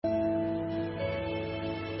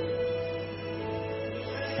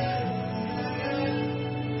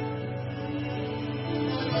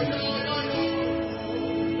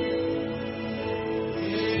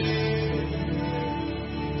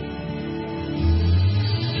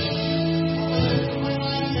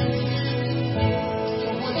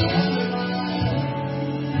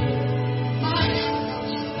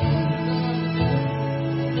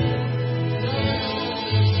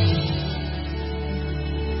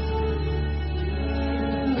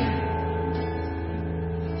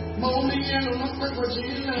Maumiano makweko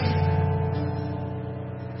jina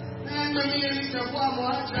Nenda mielika kwa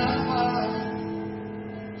mwachapa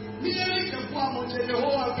Mielika kwa mojele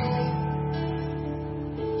hoako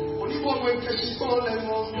Olipo mweke shikole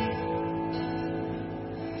mo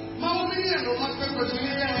Maumiano makweko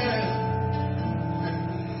jina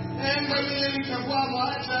Nenda mielika kwa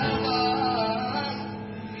mwachapa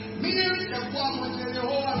Mielika kwa mojele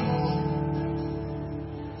hoako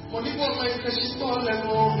Olipo mweke shikole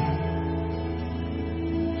mo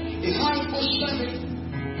Ihai poshame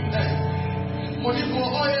Monipo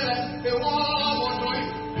oile ewa wonoi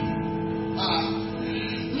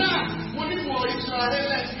Na monipo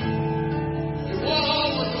Israele ewa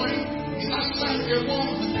wonoi Ihassan ewa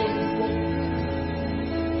wonoi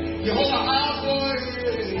Yehovah aboy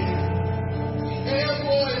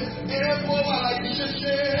Ebo wala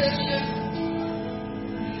isheshe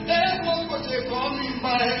Ebo kote komi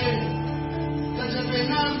mbae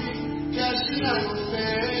Kajabenami Kashina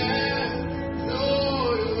yofe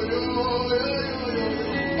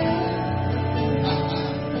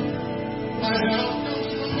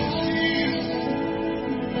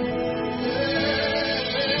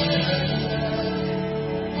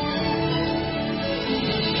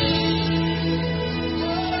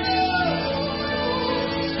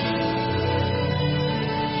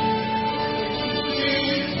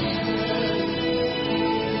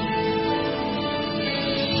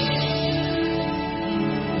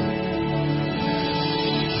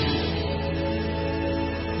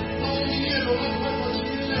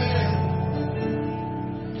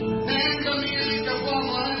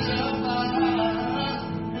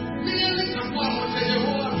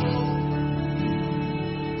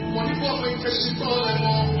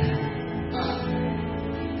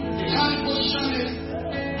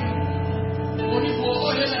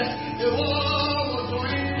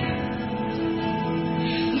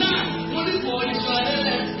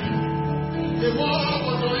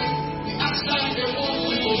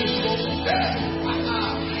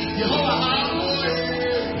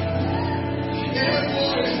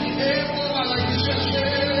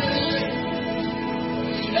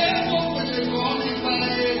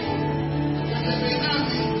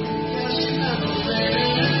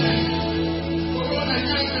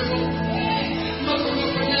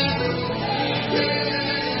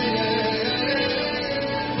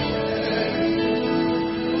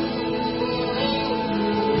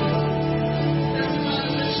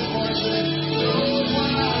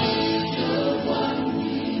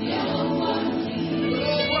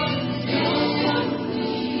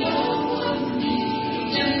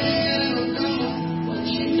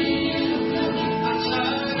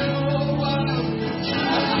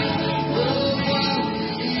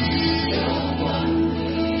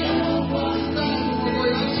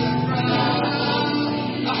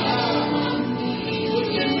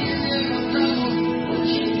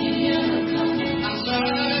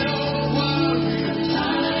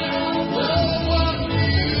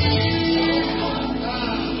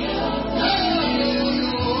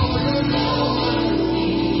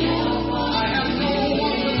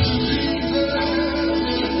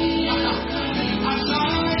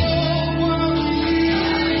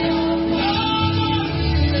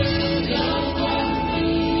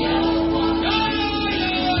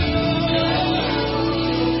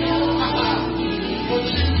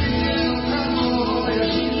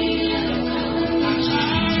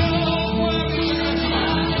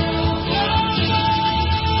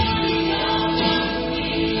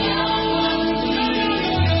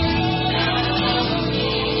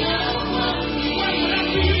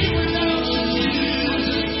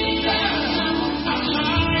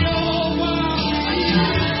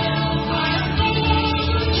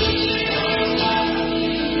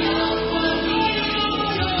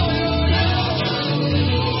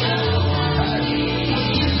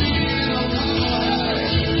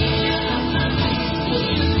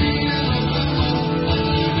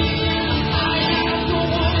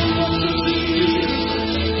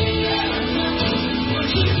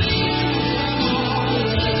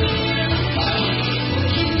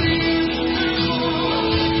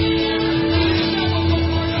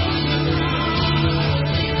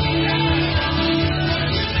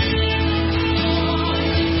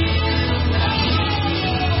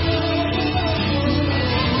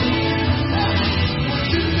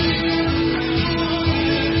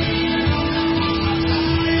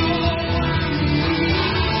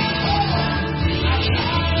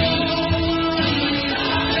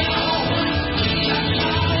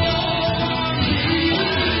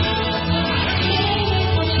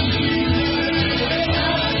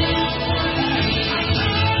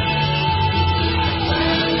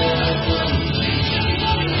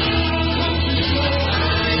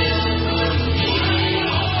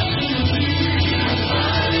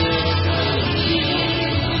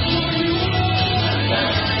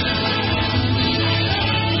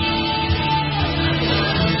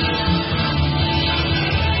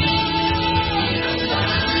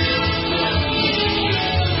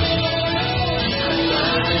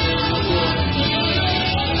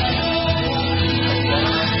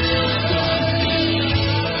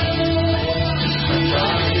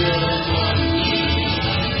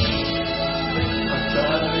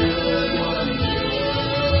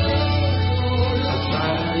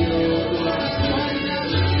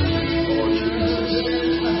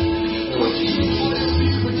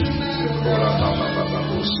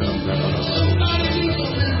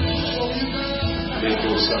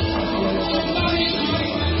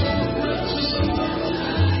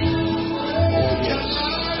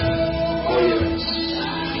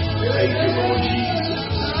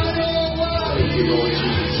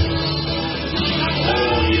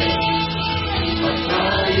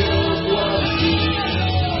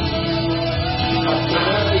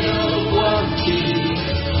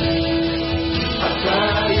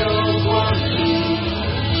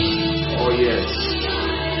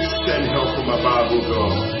above, O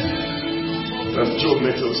God. That's Joe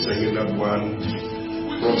Metal singing that one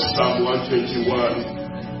from Psalm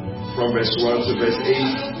 121, from verse 1 to verse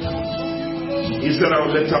 8. He said, I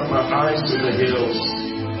will lift up my eyes to the hills,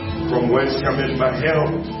 from whence cometh my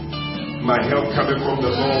help. My help cometh from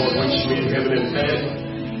the Lord, which made heaven and earth.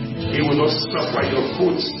 He will not suffer your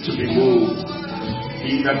foot to be moved.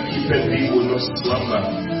 He that keepeth thee will not slumber.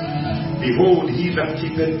 Behold, he that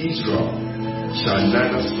keepeth Israel shall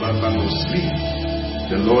neither slumber nor sleep.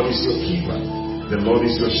 The Lord is your keeper. The Lord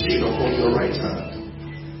is your shade upon your right hand.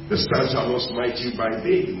 The sun shall not smite you by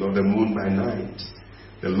day, nor the moon by night.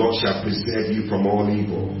 The Lord shall preserve you from all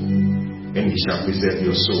evil, and he shall preserve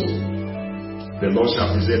your soul. The Lord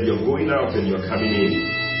shall preserve your going out and your coming in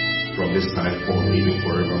from this time forth, even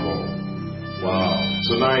forevermore. Wow.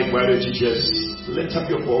 Tonight, why don't you just lift up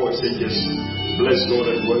your voice and just bless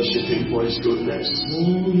God and worship him for his goodness.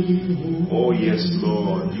 Oh yes,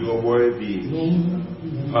 Lord, you are worthy.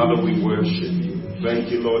 Father, we worship you.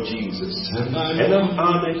 Thank you, Lord Jesus. And I'm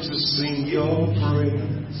honored to sing your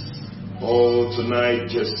praise. Oh, tonight,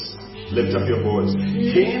 just lift up your voice.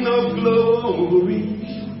 King of glory,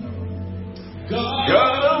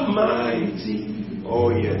 God Almighty,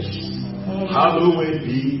 oh yes, hallowed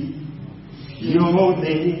be your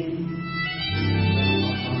name.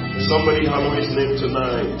 Somebody hallow his name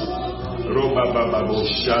tonight.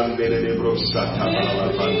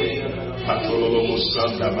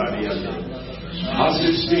 As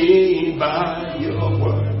you sing by your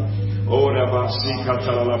word,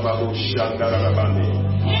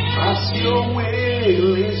 as your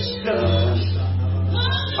will is done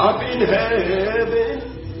up in heaven,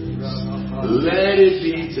 let it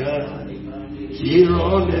be done here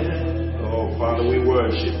on earth. Oh, Father, we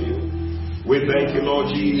worship you. We thank you, Lord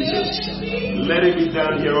Jesus. Let it be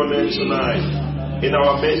done here on earth tonight. In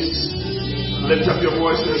our midst, lift up your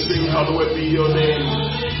voice and sing, hallowed be your name.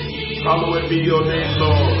 Hallowed be your name,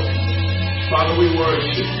 Lord. Father, we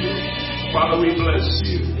worship you. Father, we bless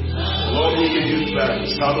you. Lord, we give you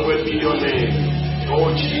thanks. Hallowed be your name. Oh,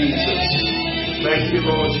 Jesus. Thank you,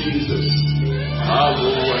 Lord Jesus.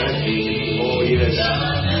 Hallowed be, oh yes.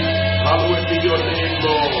 Hallowed be your name,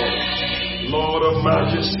 Lord. Lord of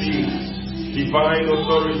majesty, divine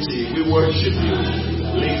authority, we worship you.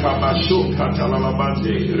 Likabasho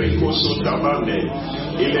katalalabande, rekoso tabande,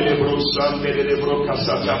 ilelebro sande, ilelebro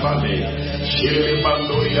kasatabande,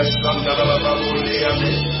 ilelebandoria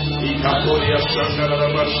sandalalabamuleane, ikatoria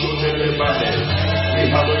sandalalabaso telebane. We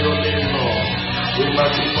hallow your name, Lord. We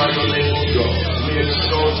magnify your name, O God. We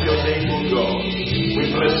exalt your name, O God. We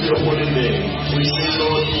bless your holy name. We say,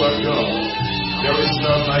 Lord, you are God. There is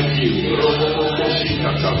none like you.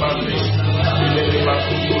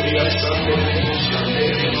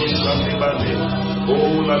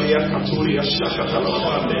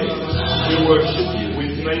 We worship you. We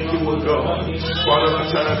thank you, O God, for another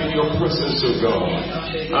time in your presence, O God.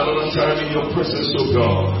 Another time in your presence, O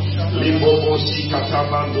God. Libobosi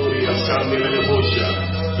katabandoria sandelebosha.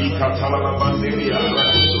 Ikatalalabanderia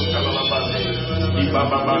rakusotalalabande.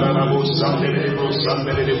 Ibababarabo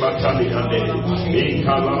sandelebosandelebatali ande.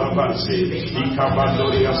 Ikalalabanse.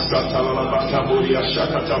 Ikabandoria satalalabantaboria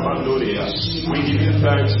shakatabandoria. We give you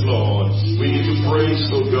thanks, Lord. We give you praise,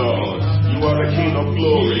 O God. You are the King of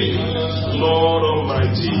glory, Lord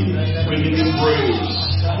Almighty. We give you praise.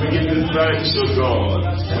 We give you thanks, O God.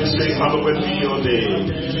 We say, hallowed be your name.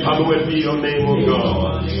 Hallowed be your name, O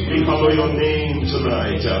God. We hallow your name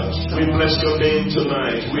tonight. We bless your name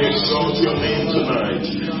tonight. We exalt your name tonight.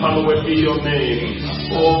 Hallowed be your name.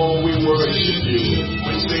 Oh, we worship you.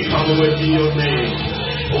 We say, hallowed be your name.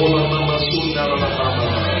 Oh, la mama sunda la mama.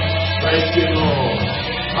 Thank you, Lord.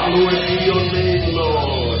 Hallowed be your name,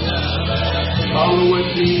 Lord. Hallowed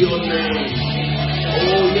be your name.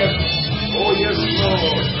 Oh, yes. Oh, yes,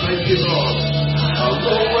 Lord. Thank you, Lord.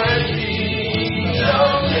 Hallowed be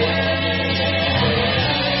your name.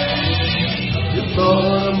 The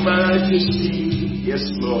Lord of majesty. Yes,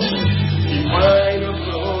 Lord. Divine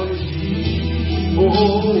authority. Oh,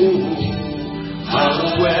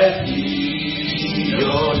 hallowed be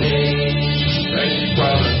your name. Thank you,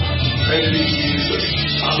 Father. Thank you, Jesus.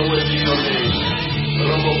 Hallowed be your name.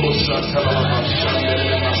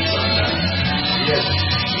 Yes,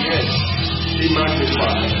 yes. Be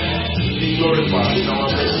magnified. Be glorified in our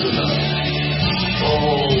midst tonight.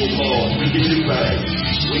 Oh, Lord, we give you thanks.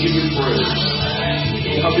 We give you praise.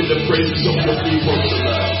 We have in the praises of your people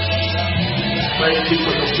tonight. Thank you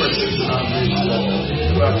for your presence in our midst, Lord.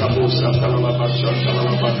 Rakabosa talalabasha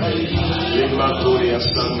talalabande. Limatoria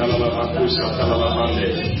sandalabakusa talalabande.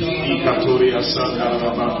 Ikatoria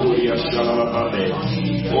sandalabakuria talalabande.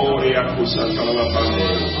 Oria kusa talalabande.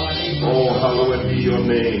 Oh, hallowed be your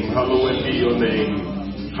name. Hallowed be your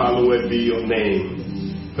name. Hallowed be your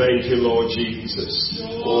name. Thank you, Lord Jesus.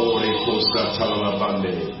 Oh,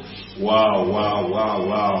 wow, wow, wow,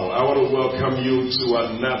 wow. I want to welcome you to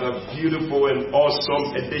another beautiful and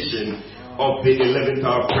awesome edition of the 11th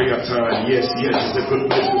hour prayer time. Yes, it's a good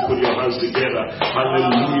place to put your hands together.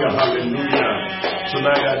 Hallelujah, hallelujah.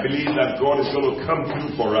 Tonight I believe that God is going to come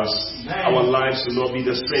through for us. Our lives will not be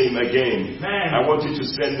the same again. I want you to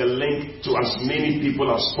send the link to as many people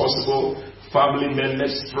as possible. Family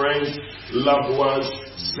members, friends, loved ones.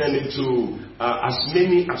 Send it to as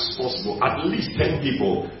many as possible. At least 10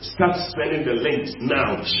 people. Start sending the links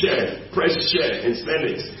now. Share. Press share and send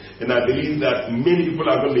it. And I believe that many people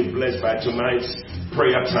are going to be blessed by tonight's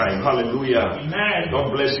prayer time. Hallelujah. Amen.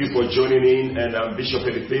 God bless you for joining in. And Bishop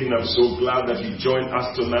Edifin, I'm so glad that you joined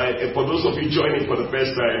us tonight. And for those of you joining for the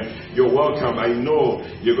first time, you're welcome. I know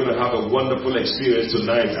you're going to have a wonderful experience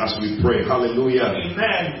tonight as we pray. Hallelujah.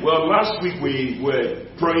 Amen. Well, last week we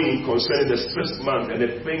were praying concerning the 6th month and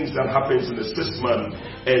the things that happens in the 6th month.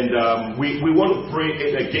 And we want to pray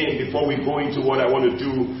it again before we go into what I want to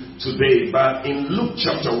do today. But in Luke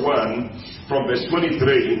chapter 1, from verse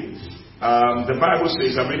 23, the Bible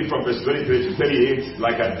says, I'm reading from verse 23 to 38,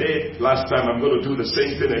 like I did last time. I'm going to do the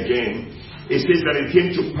same thing again. It says that it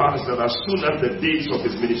came to pass that as soon as the days of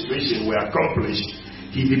his ministration were accomplished,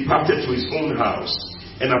 he departed to his own house.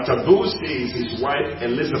 And after those days, his wife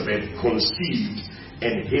Elizabeth conceived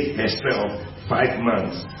and hid herself 5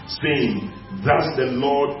 months, saying, Thus the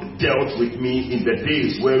Lord dealt with me in the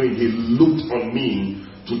days wherein he looked on me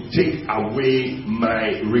to take away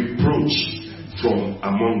my reproach from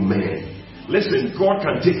among men. Listen, God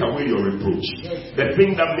can take away your reproach. The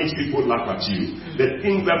thing that makes people laugh at you, the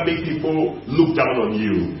thing that makes people look down on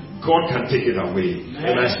you, God can take it away. Amen.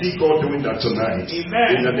 And I see God doing that tonight. Amen.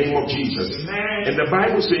 In the name of Jesus. Amen. And the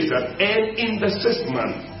Bible says that, and in the 6th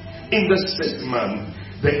month,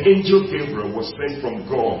 the angel Gabriel was sent from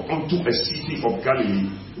God unto a city of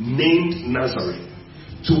Galilee named Nazareth,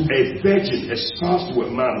 to a virgin espoused to a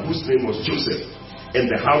man whose name was Joseph, in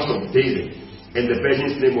the house of David. And the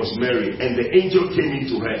virgin's name was Mary. And the angel came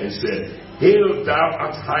into her and said, Hail, thou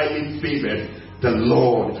art highly favored, the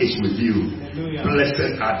Lord is with you. Hallelujah.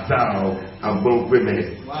 Blessed art thou among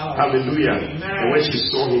women. Wow. Hallelujah. Amen. And when she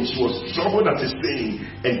saw him, she was troubled at his saying,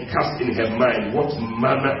 and cast in her mind, what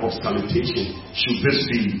manner of salutation should this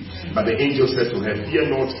be? But the angel said to her,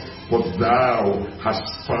 Fear not, for thou hast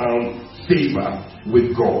found favor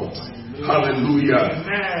with God. Hallelujah.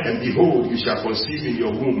 Amen. And behold, you shall conceive in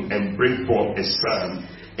your womb and bring forth a son,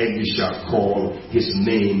 and you shall call his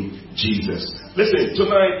name Jesus. Listen,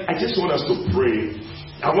 tonight I just want us to pray.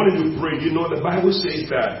 I want you to pray. You know, the Bible says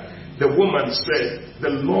that the woman said, The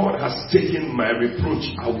Lord has taken my reproach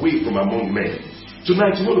away from among men.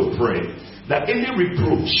 Tonight you want to pray that any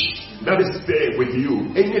reproach that is there with you,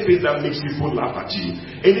 anything that makes people laugh at you,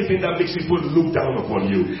 anything that makes people look down upon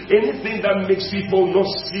you, anything that makes people not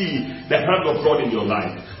see the hand of God in your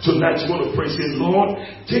life, tonight you want to pray, say, Lord,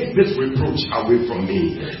 take this reproach away from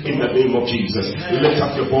me in the name of Jesus. Lift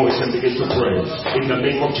up your voice and begin to pray in the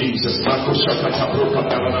name of Jesus. Take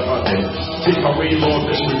away, Lord,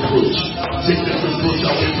 this reproach. Take this reproach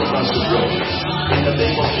away from us, Lord, in the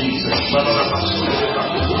name of Jesus.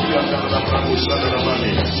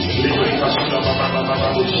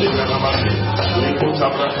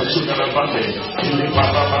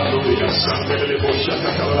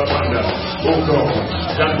 Oh God,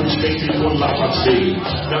 that which makes people laugh at me,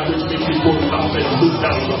 that which makes people laugh and look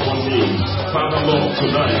down upon me, Father Lord,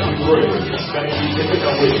 tonight we pray that it be taken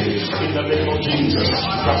away in the name of Jesus.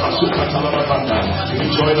 We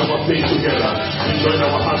join our faith together, we join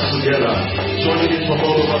our hearts together, joining in from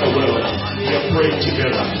all over the world. We are praying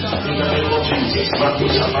together in the name of Jesus.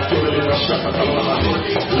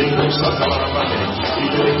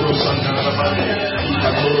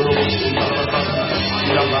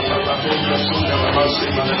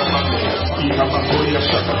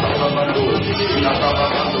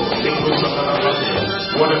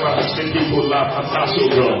 Whatever has made people laugh at us,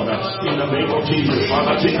 oh God, in the name of Jesus,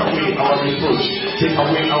 Father, take away our reproach. Take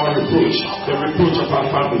away our reproach, the reproach of our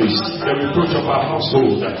families, the reproach of our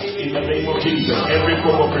household, in the name of Jesus. Every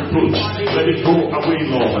form of reproach, let it go away,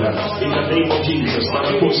 Lord, in the name of Jesus. Take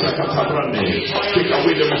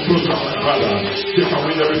away the reproach of my brother, take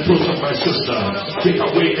away the reproach of my my sister. Take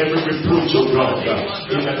away every reproach, oh God.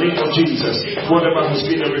 In the name of Jesus, whatever has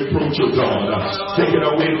been a reproach, oh God, take it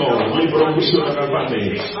away, Lord.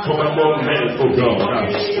 From among men, oh God.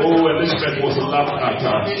 Oh, Elizabeth was laughed at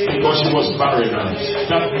because she was barren.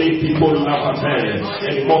 That made people laugh at her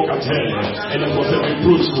and mock at her, and it was a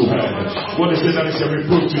reproach to her. What is it that is a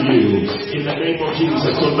reproach to you? In the name of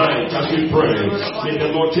Jesus, tonight, as we pray, may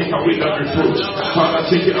the Lord take away that reproach. Father,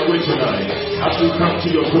 take it away tonight. As we come to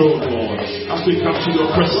your throne, Lord. As we come to your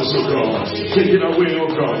presence, oh God. Take it away, oh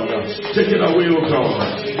God. Take it away, oh God.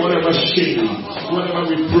 Whatever shame, whatever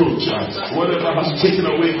reproach, whatever has taken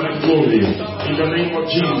away my glory, in the name of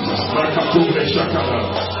Jesus. Rakaturia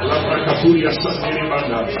Shakara, Rakaturia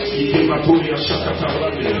Saniribanda, Ikematuria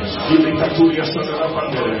Shakatarande, Ikaturia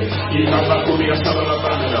Sanarabanda, Ikabaturia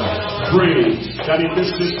Sanarabanda. Pray that in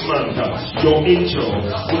this 6th month, your angel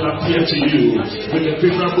will appear to you with the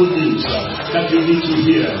favorable news that you need to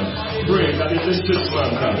hear. Pray that in this 6th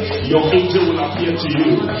month, your angel will appear to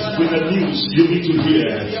you with the news you need to hear.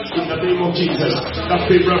 In the name of Jesus, that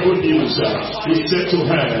favorable news, he said to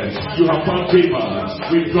her, you have found favor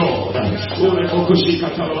with God.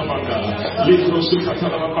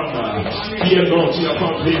 Fear not, you have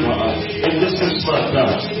found favor. In this 6th month,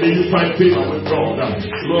 may you find favor with God.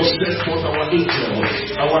 Lord, send forth our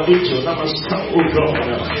angel that must come, oh God,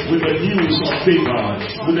 with the news of favor,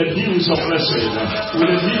 with the news of blessing, with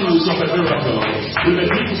the news of a miracle, with the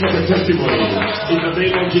news of a testimony. In the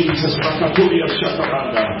name of Jesus, Makatoria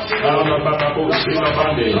Shakabanda, Alababo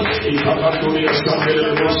Silabande, Ikabatoria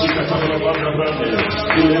Sandere Bosi Katabanda Brande,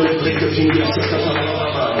 Ilele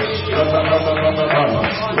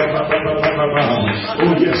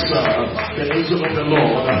Oh yes, sir, the angel of the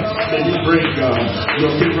Lord, may you bring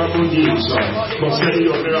your favorable news concerning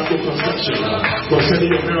your miracle conception, concerning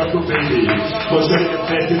your miracle baby, concerning the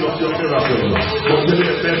birthing of your miracle, concerning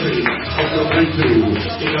the birthing of your breakthrough.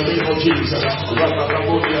 In the name of Jesus,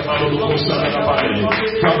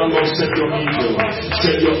 Father Lord, send your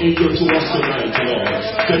angel to us tonight, Lord.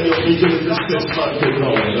 Send your angel in this test month,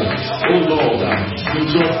 Lord. Oh Lord, we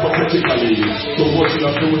join prophetically to what you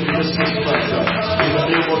are doing in this test month. In the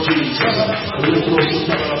name of Jesus,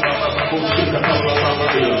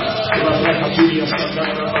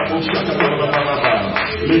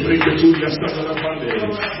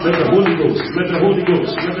 let the Holy Ghost, let the Holy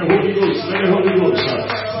Ghost, let the Holy Ghost, let the Holy Ghost.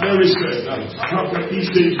 Mary said, how can these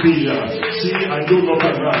things be? See, I no longer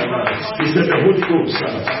run. He said, the Holy Ghost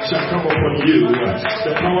shall come upon you.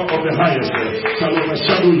 The power of the highest shall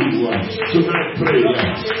overshadow you. Tonight pray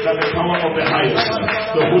that the power of the highest,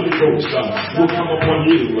 the Holy Ghost, will come upon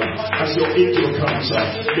you as your angel comes.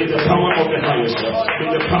 May the power of the highest, may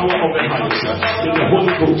the power of the highest, may the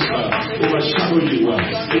Holy Ghost overshadow you.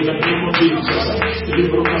 In the name of Jesus.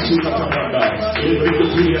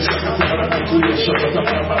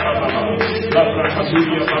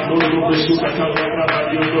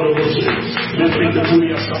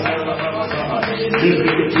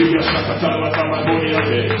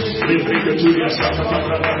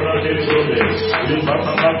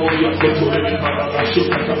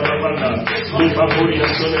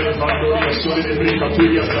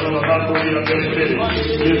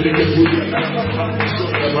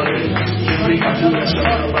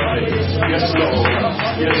 Yes, Lord.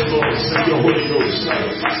 Yes, Lord. Send your Holy Ghost.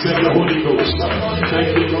 Send your Holy Ghost.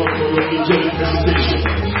 Thank you, Lord, for your angelic visitation.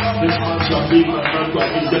 This month shall be my month of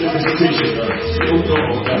angelic visitation. Oh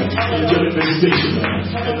God, angelic visitation.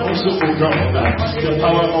 And also, oh God, the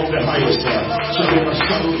power of the highest shall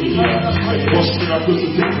overshadow me. And cause miracles to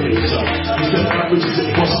take place. He said that which is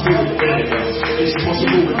impossible with men is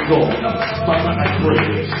possible with God. Father, I pray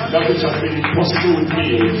that which has been impossible with me,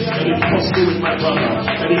 and impossible with my brother,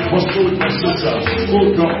 and impossible with my sister. Oh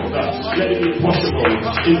God, let it be possible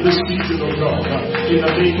in this season, oh God. In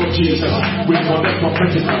the name of Jesus, we connect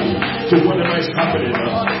prophetically to whatever is happening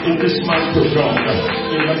in this month, oh God.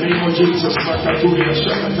 In the name of Jesus, take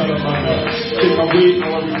away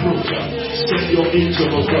our reproach. Send your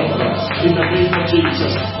angel, oh God. In the name of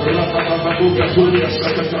Jesus,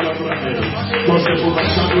 cause the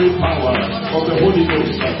overshadowing power of the Holy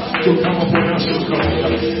Ghost to come upon us, oh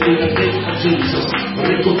God. In the name of Jesus,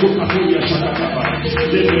 pray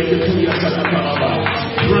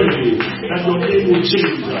that your name will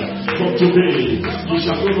change. From today, you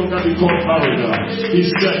shall no longer be called barren. He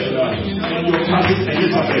said, and your cousin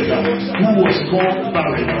Elizabeth, who was called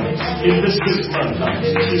barren, in this 6th month,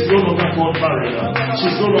 she's no longer called barren.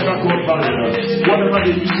 She's no longer called barren. Whatever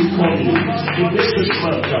they used to call you, in this 6th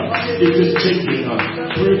month, it is changing.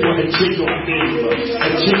 Pray for a change of name. A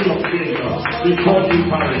change of name. They call you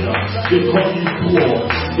barren. They call you poor.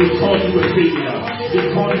 They call you a failure. They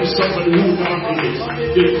call you somebody who don't make it.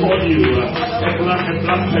 They call you a black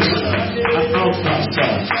person, an outcast.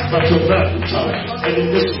 But tonight, and in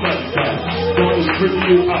this month, God is bringing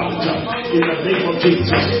you out in the name of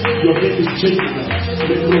Jesus. Your name is changing.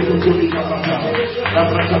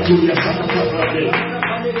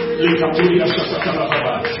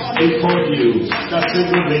 They call you that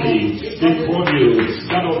single lady. They call you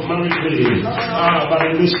that unmarried lady. But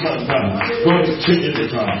in this month, God is changing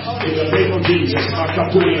it. In the name of Jesus,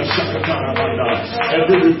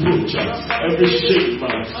 every reproach, every shame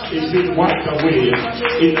is being wiped away.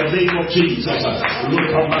 In the name of Jesus,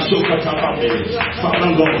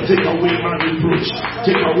 Father Lord, take away my reproach.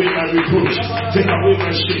 Take away my reproach. Take away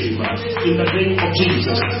my shame. In the name of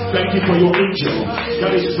Jesus, thank you for your angel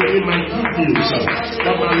that is bringing my good news.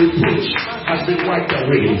 That my reproach has been wiped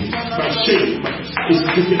away. My shame is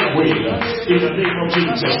taken away. In the name of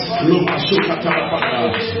Jesus,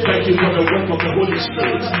 thank you for the work of the Holy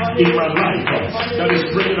Spirit in my life that is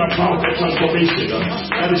bringing about a transformation,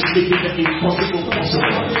 that is making the impossible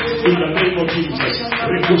possible. In the name of Jesus,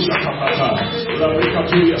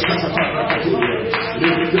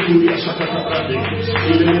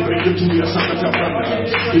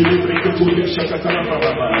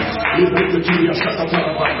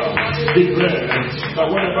 declare that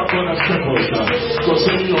whatever God has purposed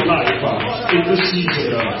concerning your life in this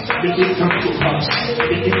season, may it come to pass.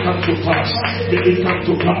 May it come to pass. May it come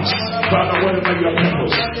to pass. Father, whatever your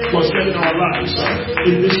purpose concerning our lives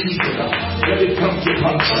in this season, let it come to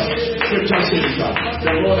pass. Scripture says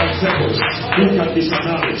the Lord has purpose. Who can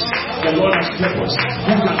disannul it? The Lord has purpose.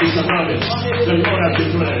 Who can disannul it? The Lord has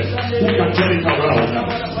declared. Who can turn it around?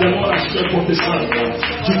 The Lord has set forth His hand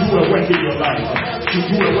to do a work in your life. To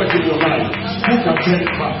do a work in your life. Who can turn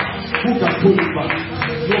it back? Who can pull it back?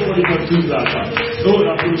 Nobody can do that. Lord, I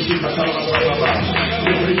appreciate that.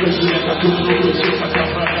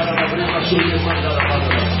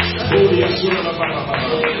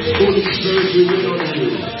 Holy Spirit, we wait on you.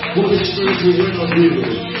 Holy Spirit, we wait on you.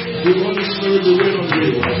 Holy Spirit, we wait on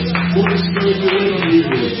you. Holy Spirit, we wait on you.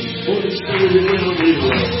 Holy Spirit, we wait on you.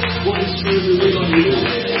 Holy Spirit, we wait on you.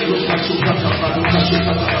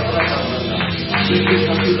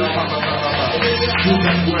 Do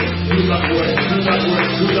that work, do that work, do that work,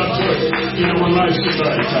 do that work in our lives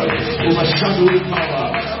tonight. Overshadowing power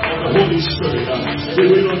of the Holy Spirit. We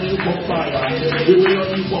wait on you for fire. We wait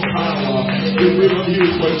on you for power. We wait on you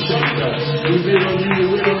for change. We wait on you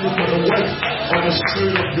for the work of the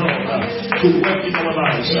Spirit of God to work in our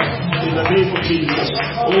lives. In the name of Jesus.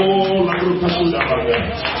 Oh, la Grupa Sudabaya.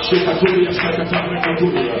 Shekaturia Sakatana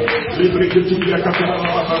Katuria. Libreketuria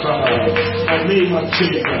Katarababa. A name of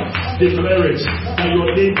change. Declare it that your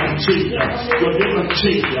name has changed. Your name has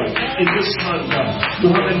changed in this month. You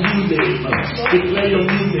have a new name. Declare your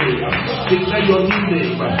new name. Declare your new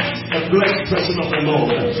name. A blessed person of the Lord.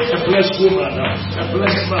 A blessed woman. A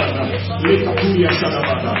blessed man. Lekaturia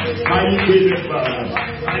Sadabada. Highly favored man.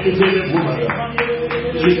 Highly favored woman.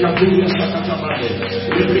 Lekaturia Sakatabade.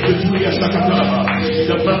 Lekaturia Sakatababa.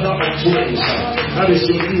 The mother of praise. That is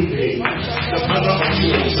your new name. The mother of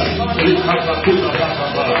praise. Lekaturia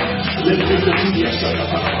Baba.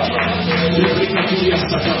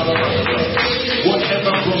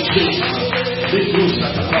 Whatever from change,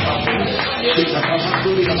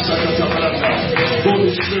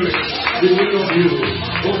 Holy Spirit, we wait on you.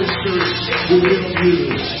 Holy Spirit, we wait on you.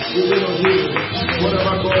 We wait on you.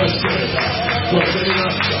 Whatever God has said concerning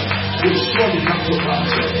us will surely come to pass.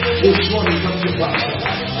 Will surely come to pass.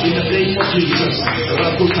 In the name of Jesus.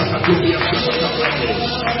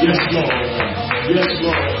 Yes, Lord. Yes,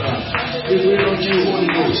 Lord. We wait on you, Holy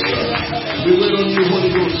Ghost. We wait on you, Holy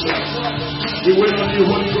Ghost. We wait on you,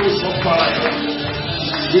 Holy Ghost, for fire.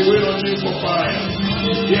 We wait on you for fire.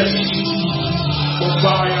 Yes. For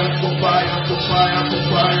fire, for fire, for fire, for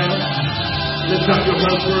fire. Lift up your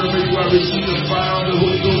hands wherever you are. Receive the fire of the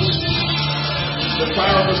Holy Ghost. The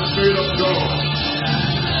fire of the Spirit of God.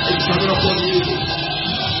 It's coming upon you.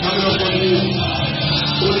 Coming upon you.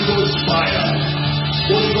 Holy Ghost fire.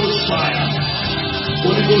 Holy Ghost fire.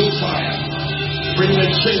 Holy Ghost fire. Bring a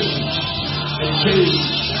change. A change.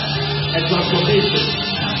 A transformation.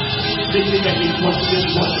 Making the impossible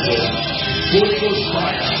possible. Holy Ghost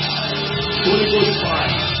fire. Holy Ghost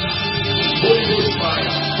fire. Holy Ghost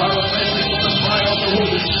fire. Father, thank you for the fire of the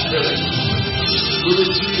Holy Spirit. We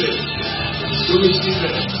receive it. We receive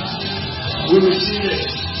it. We receive it.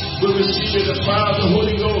 We receive it. The fire of the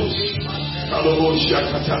Holy Ghost.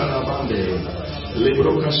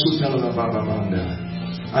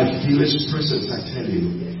 I feel His presence, I tell you.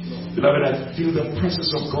 Beloved, I feel the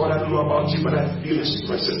presence of God. I don't know about you, but I feel His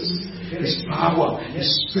presence. His power,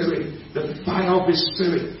 His Spirit, the fire of His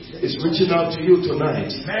Spirit is reaching out to you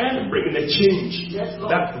tonight and bringing a change.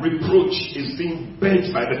 That reproach is being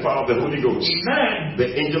bent by the power of the Holy Ghost.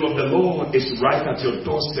 The angel of the Lord is right at your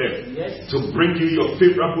doorstep to bring you your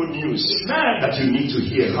favorable news that you need to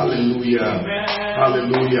hear. Hallelujah.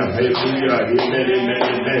 Hallelujah. Hallelujah. Amen. Amen.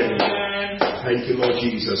 Amen. Thank you, Lord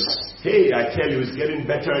Jesus. Hey, I tell you, it's getting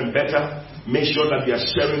better and better. Make sure that you are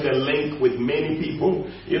sharing the link with many people.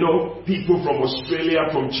 You know, people from Australia,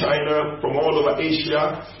 from China, from all over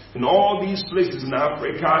Asia, and all these places in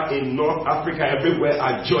Africa, in North Africa, everywhere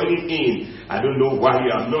are joining in. I don't know why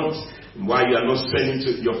you are not sending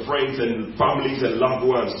to your friends and families and loved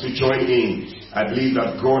ones to join in. I believe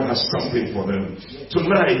that God has something for them.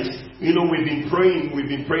 Tonight, you know, we've been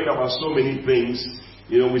praying about so many things.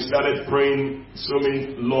 You know, we started praying so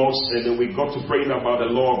many laws, and then we got to praying about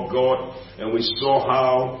the law of God, and we saw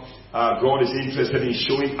how God is interested in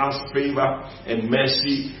showing us favor and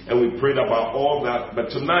mercy, and we prayed about all that.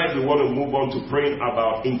 But tonight we want to move on to praying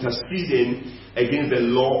about interceding against the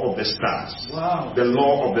law of the stars. Wow. The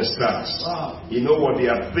law of the stars. Wow. You know what?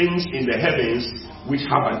 There are things in the heavens which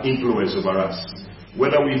have an influence over us,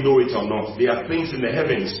 whether we know it or not. There are things in the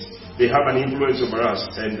heavens. They have an influence over us,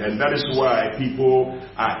 and that is why people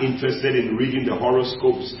are interested in reading the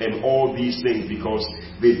horoscopes and all these things, because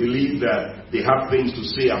they believe that they have things to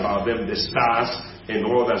say about them, the stars and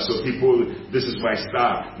all that. So people, this is my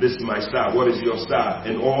star, this is my star, what is your star,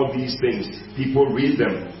 and all these things. People read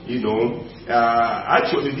them, you know.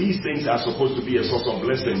 Actually, these things are supposed to be a source of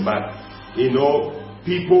blessing, but, you know,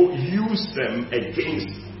 people use them against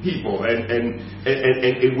people, and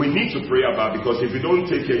we need to pray about, because if you don't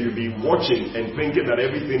take care, you'll be watching and thinking that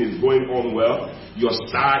everything is going on well. Your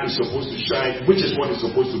star is supposed to shine, which is what it's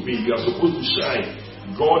supposed to be. You are supposed to shine.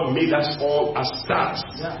 God made us all as stars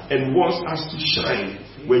and wants us to shine.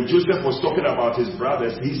 When Joseph was talking about his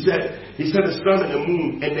brothers, he said the sun and the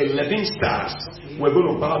moon and the 11 stars were going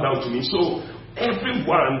to bow down to me. So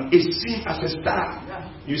everyone is seen as a star.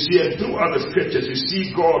 You see, and throughout the scriptures, you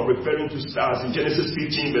see God referring to stars. In Genesis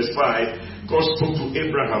 15 verse 5, God spoke to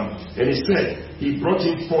Abraham, and he said, he brought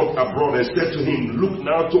him forth abroad and said to him, look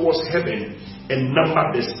now towards heaven and number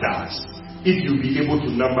the stars, if you be able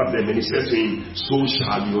to number them. And he said to him, so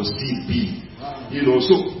shall your seed be. You know,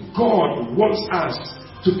 so God wants us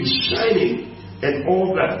to be shining and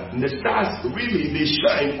all that. And the stars, really, they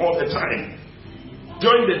shine all the time.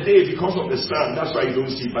 During the day, because of the sun, that's why you don't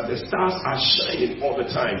see, but the stars are shining all the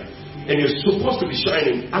time. And you're supposed to be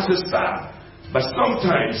shining as a star. But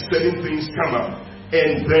sometimes certain things come up,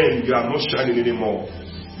 and then you are not shining anymore.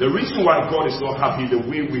 The reason why God is not happy the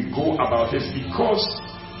way we go about it is because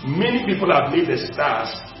many people have made the stars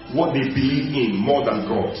what they believe in more than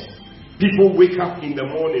God. People wake up in the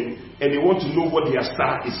morning and they want to know what their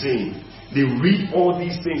star is saying. They read all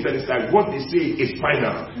these things, and it's like what they say is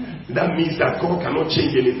final. That means that God cannot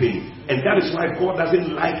change anything. And that is why God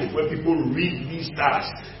doesn't like it when people read these stars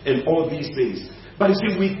and all these things. But you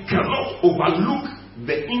see, we cannot overlook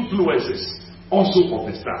the influences also of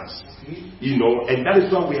the stars. You know, and that is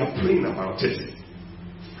why we are praying about it.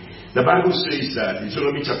 The Bible says that,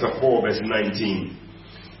 Deuteronomy chapter 4 verse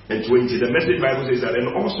 19 and 20, the Message Bible says that, and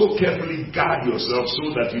also carefully guard yourself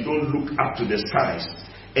so that you don't look up to the skies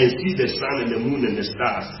and see the sun and the moon and the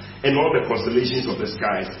stars and all the constellations of the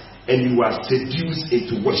skies, and you are seduced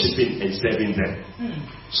into worshiping and serving them.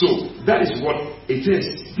 So that is what it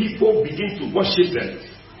is. People begin to worship them.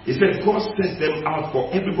 It says God set them out for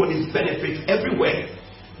everybody's benefit everywhere.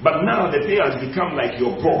 But now the thing has become like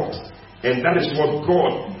your God, and that is what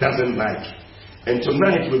God doesn't like. And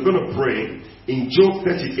tonight we're going to pray in Job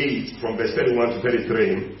 38 from verse 31 to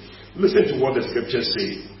 33. Listen to what the scriptures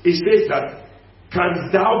say. It says that,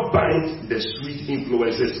 canst thou bind the sweet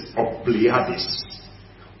influences of Pleiades,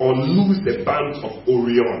 or loose the bands of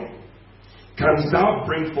Orion? Canst thou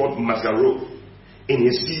bring forth Mazzaroth in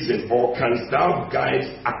his season, or canst thou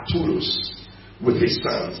guide Arcturus with his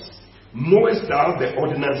sons? Knowest thou the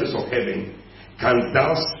ordinances of heaven? Canst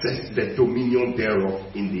thou set the dominion thereof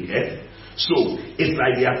in the earth? So, it's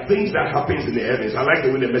like there are things that happens in the heavens. I like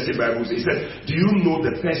the way the Message Bible says. It said, do you know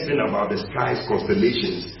the first thing about the skies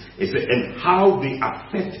constellations? It said, and how they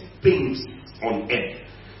affect things on earth.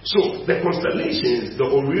 So, the constellations, the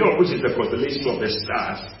Orion, which is the constellation of the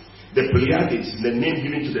stars, the Pleiades, the name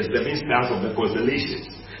given to the 7 stars of the constellations,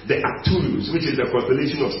 the Arcturus, which is the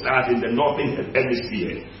constellation of stars in the northern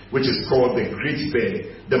hemisphere, which is called the Great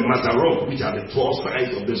Bear, the Mazzaroth, which are the 12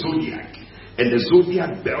 signs of the zodiac, and the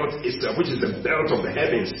zodiac belt itself, which is the belt of the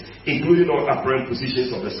heavens, including all apparent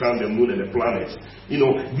positions of the sun, the moon, and the planets. You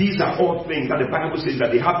know, these are all things that the Bible says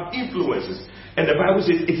that they have influences. And the Bible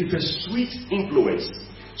says it is a sweet influence.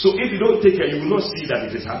 So if you don't take care, you will not see that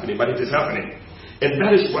it is happening, but it is happening. And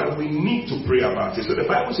that is why we need to pray about it. So the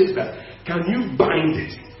Bible says that, can you bind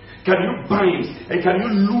it? Can you bind and can you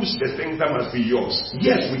loose the things that must be yours?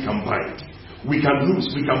 Yes, we can bind. We can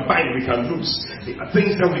loose, we can bind, we can loose.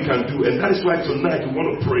 Things that we can do. And that is why tonight we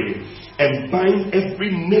want to pray and bind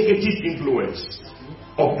every negative influence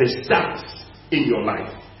of the stars in your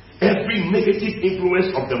life. Every negative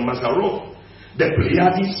influence of the Mazzaroth, the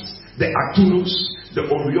Pleiades, the Arcturus, the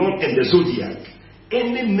Orion, and the Zodiac.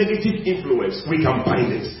 Any negative influence, we can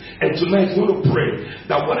bind it. And tonight we want to pray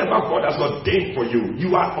that whatever God has ordained for you,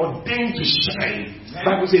 you are ordained to shine. The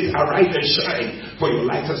Bible says, arise and shine, for your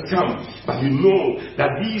light has come. But you know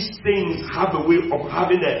that these things have a way of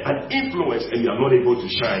having an influence and you are not able to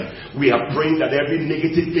shine. We are praying that every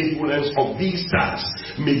negative influence of these stars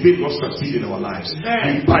may they not succeed in our lives.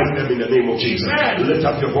 We bind them in the name of Jesus. Lift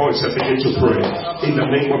up your voice and begin to pray. In the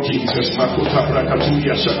name of Jesus.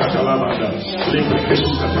 Can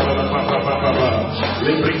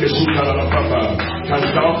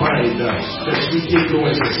thou bind the sweet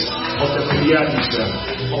influences of the Pleiades,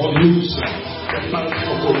 or loose the path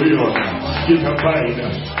of Orion? You can bind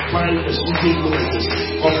the sweet influences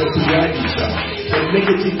of the Pleiades, the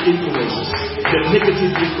negative influences,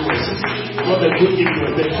 not the good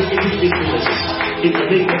influence, the negative influences. In the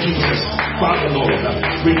name of Jesus, Father Lord,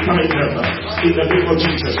 we bind them in the name of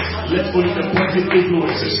Jesus. Let only the positive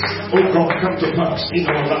influences, oh God, come to pass in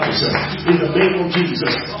our lives. In the name of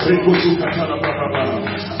Jesus,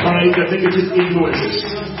 bind the negative influences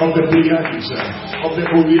of the Pleiades, of the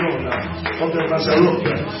Orion, of the Mazzaroth.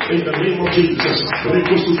 In the name of Jesus, of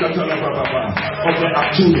the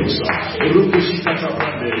Arcturus,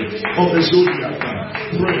 of the Zodiac.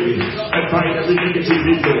 Pray and bind every negative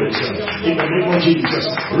influence in the name of Jesus.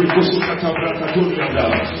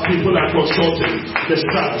 People are consulting the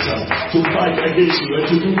stars to fight against you and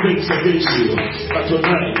to do things against you. But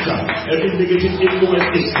tonight, every negative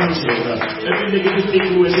influence is cancelled. Every negative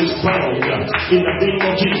influence is bound. In the name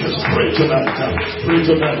of Jesus, pray tonight. Pray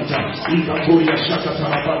tonight.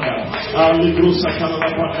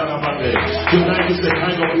 Tonight is the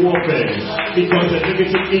time of warfare because the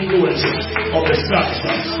negative influences of the stars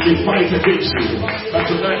they fight against you. But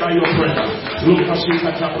tonight by your prayer,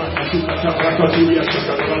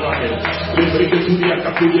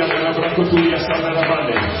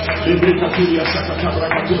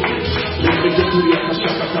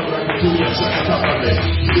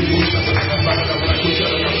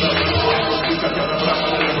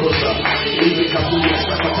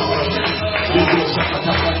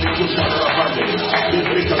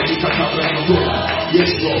 yes,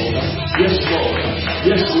 Lord. Yes, Lord.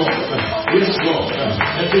 Yes, Lord. Yes, Lord.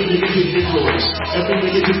 Every negative influence.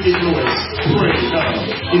 Pray now.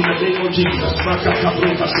 In the name of Jesus.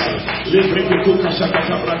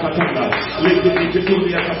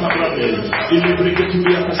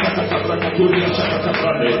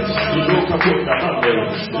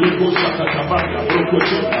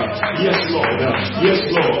 Yes, Lord. Yes,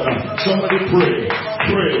 Lord. Somebody pray.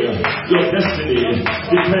 Pray. Your destiny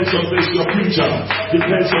depends on this. Your future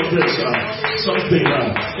depends on this. Something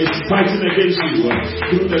is fighting against you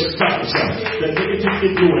through the stars, the negative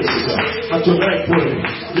influences. And tonight, pray.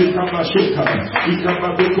 We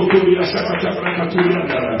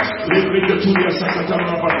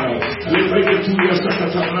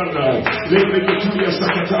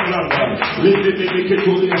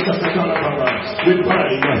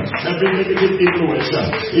bind every negative influence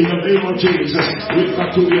in the name of Jesus. The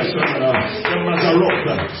Mazzaroth,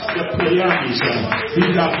 the Pleiades,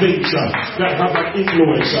 these are things that have an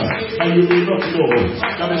influence and you may not know.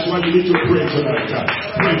 That is why you need to pray tonight.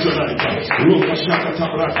 Pray tonight.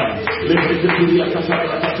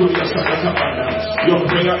 Your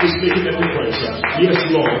prayer is making a difference. Yes,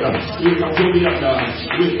 Lord. We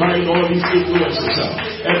bind all these influences.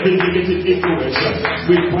 Every negative influence,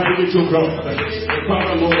 we bind it to God.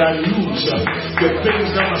 Father, Lord, I lose the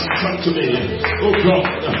things that must come to me. Oh God,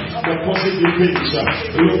 the positive things.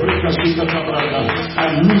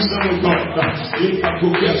 I lose them, oh God.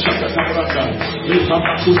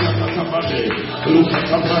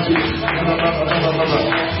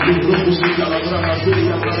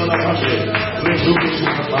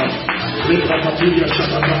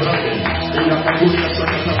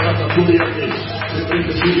 Every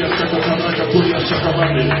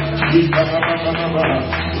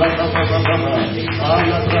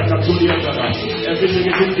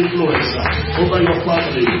negative influence over your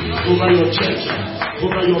family, over your church,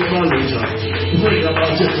 over your marriage, pray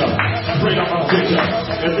about it. Pray about it.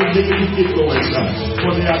 Every negative influence,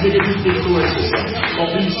 for there are negative influences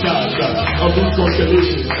of these stars, of these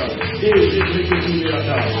constellations. We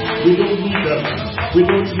don't need them. We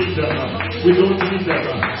don't need them. We don't need them.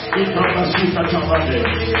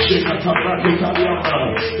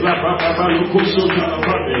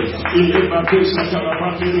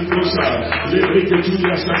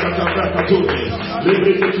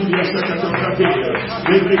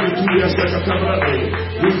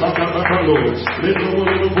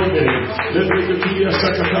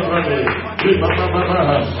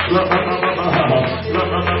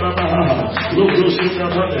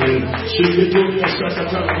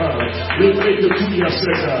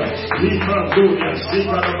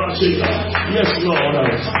 Yes, Lord,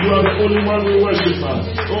 you are the only one we worship.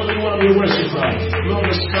 Only one we worship. Lord,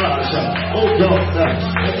 the stars. Oh God,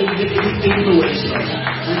 every negative influence, we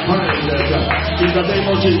bind that in the name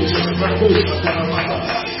of Jesus.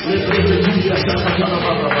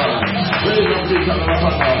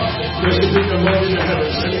 Worship the Lord in the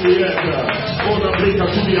heavens and in the earth.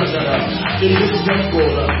 In this temple,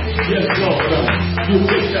 yes, Lord, you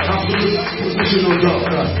take the absolute position of God.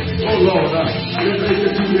 Oh Lord, we make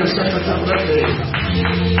it to your Sakatabrate.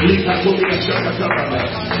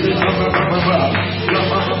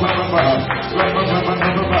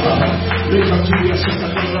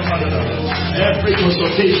 Every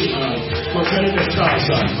consultation concerning the stars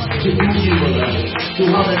to do evil, to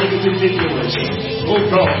have a negative influence. Oh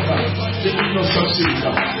God, they did not succeed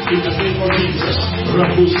in the name of Jesus.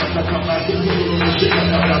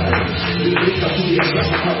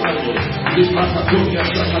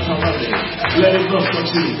 Let it not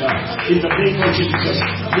succeed in the name of Jesus.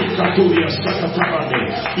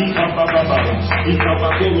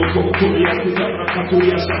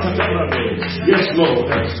 Yes, Lord.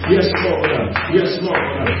 Yes, Lord. Yes,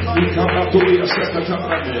 Lord.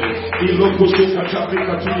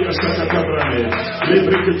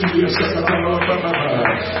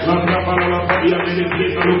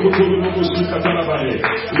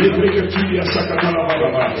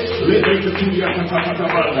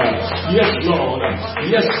 Yes, Lord.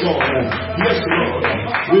 Yes, Lord. Yes, Lord.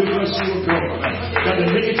 We bless you, God, that the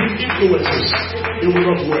negative influences, they will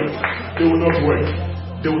not work. They will not work.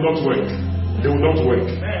 They will not work. They will not work.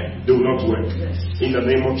 They will not work. In the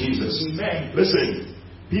name of Jesus. Listen,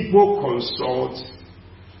 people consult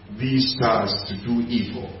these stars to do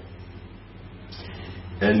evil.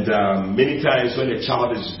 And many times when a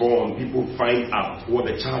child is born, people find out what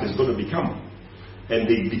the child is going to become. And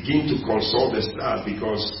they begin to consult the stars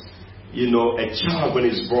because, you know, a child when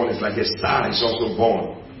he's born is like a star is also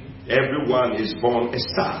born. Everyone is born a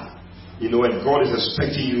star. You know, and God is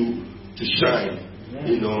expecting you to shine.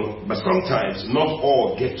 You know, but sometimes not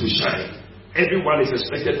all get to shine. Everyone is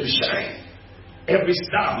expected to shine. Every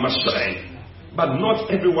star must shine. But not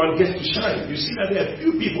everyone gets to shine. You see that there are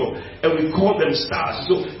few people and we call them stars.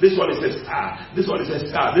 So this one is a star. This one is a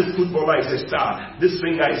star. This footballer is a star. This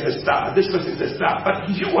singer is a star. This person is a star. But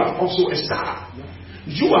you are also a star.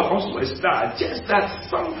 You are also a star. Just that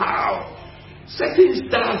somehow certain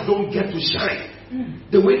stars don't get to shine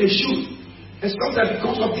the way they should. And sometimes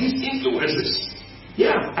because of these influences.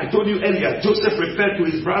 Yeah, I told you earlier, Joseph referred to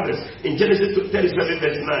his brothers in Genesis 37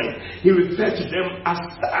 verse 9. He referred to them as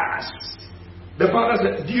stars. The father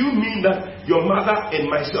said, do you mean that your mother and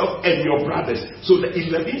myself and your brothers? So the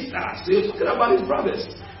 11 stars. So he was talking about his brothers.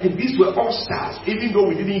 And these were all stars. Even though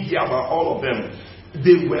we didn't hear about all of them,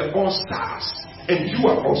 they were all stars. And you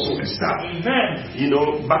are also a star. Amen. You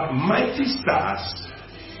know, but mighty stars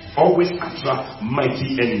always attract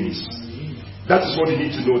mighty enemies. That is what you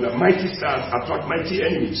need to know, that mighty stars attract mighty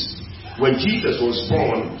enemies. When Jesus was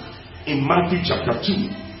born in Matthew chapter 2,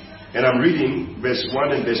 and I'm reading verse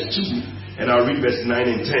 1 and verse 2, and I'll read verse 9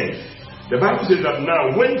 and 10. The Bible says that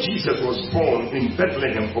now when Jesus was born in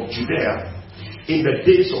Bethlehem of Judea, in the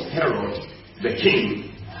days of Herod the king,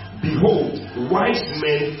 behold, wise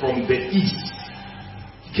men from the east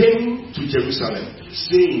came to Jerusalem,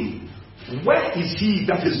 saying, where is he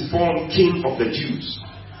that is born King of the Jews?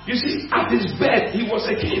 You see, at his birth, he was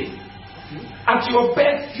a king. At your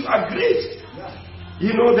birth, you are great.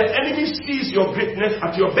 You know, the enemy sees your greatness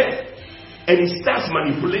at your birth. And he starts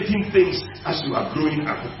manipulating things as you are growing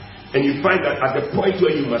up. And you find that at the point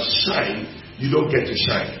where you must shine, you don't get to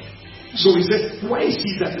shine. So he said, why is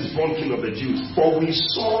he that is born King of the Jews? For we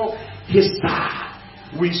saw his star.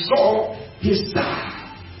 We saw his star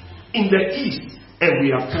in the east and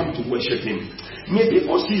we have come to worship Him. May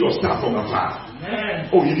people see your star from afar. Amen.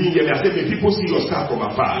 Oh, you didn't hear me. I said, may people see your star from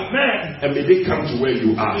afar. Amen. And may they come to where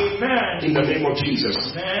you are. Amen. In the name of Jesus.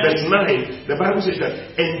 Amen. Verse 9, the Bible says that,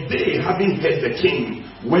 and they, having heard the king,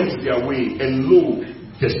 went their way, and lo,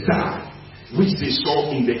 the star which they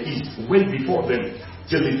saw in the east went before them,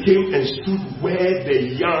 till it came and stood where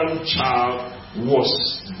the young child was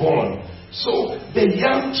born. So the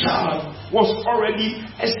young child was already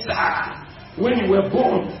a star. When you were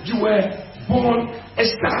born, you were born a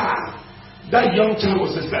star. That young child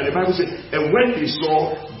was a star. The Bible says, and when they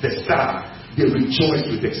saw the star, they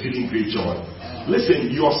rejoiced with exceeding great joy. Listen,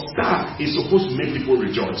 your star is supposed to make people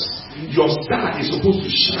rejoice. Your star is supposed to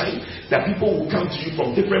shine, that people will come to you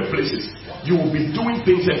from different places. You will be doing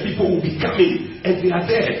things and people will be coming and they are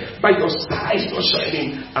there, but your star is not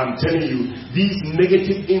shining. I'm telling you, these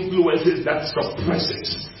negative influences that suppress it,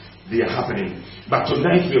 they are happening. But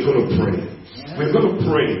tonight we are going to pray. We're going to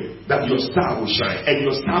pray that your star will shine, and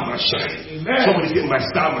your star must shine. Amen. Somebody say, my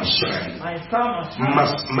star must shine. My star must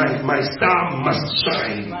shine. My star must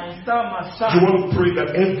shine. My star must shine. You want to pray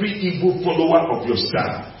that every evil follower of your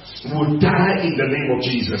star will die in the name of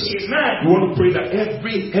Jesus. Amen. You want to pray that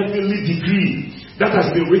every heavenly decree that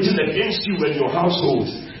has been written against you and your household,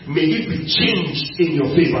 may it be changed in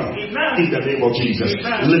your favor. Amen. In the name of Jesus.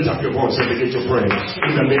 Amen. Lift up your voice and begin to pray.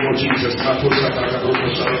 In the name of Jesus.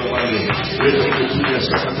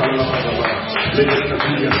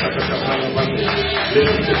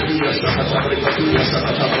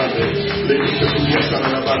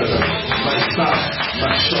 My star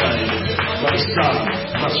must shine. My star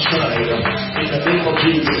must shine. In the name of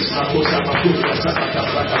Jesus.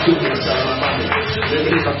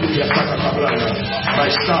 My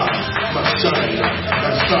star must shine.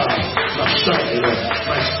 My star must shine.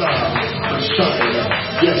 My star must shine.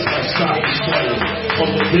 Yes, my star is shining. From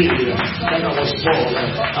the day that I was born,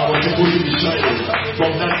 I was supposed to be shining.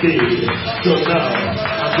 From that day till now,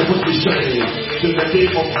 I'm supposed to be shining till the day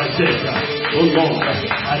of my death. Oh Lord,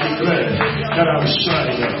 I declare that I'm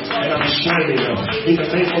shining, and I'm shining in the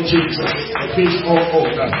name of Jesus against all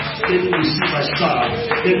order. They will receive my star,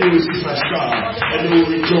 they will receive my star, and they will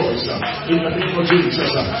rejoice in the name of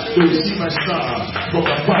Jesus. They will see my star from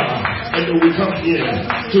afar, and they will come here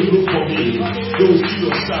to look for me. They will see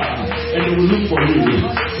your star, and they will look for you.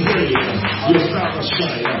 Pray, your star must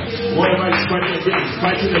shine. Whatever is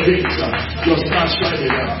fighting against your star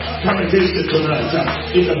shining, come against it tonight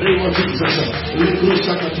in the name of Jesus.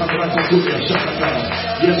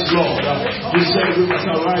 Yes, Lord, you said we must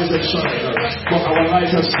arise and shine, for our light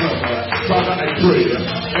has come. Father, I pray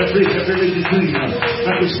every heavenly decree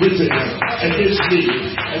that is written against me,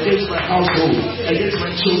 against my household, against my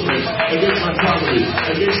children, against my family,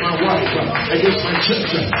 against my wife, against my church,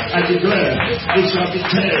 I declare it shall be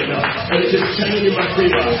turned, and it is turning in my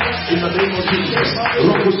favor in the name of Jesus.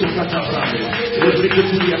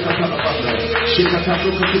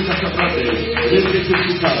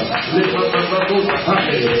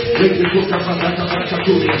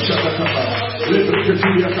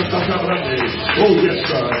 Oh yes,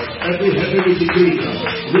 sir. Every heavenly decree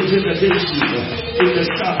written against you, in the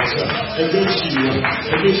stars, against you,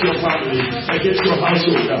 against your family, against your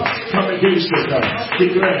household, come against it.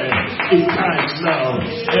 Declare in times now,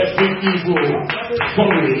 every evil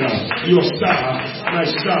following your star, my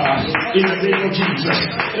star, in the name of Jesus.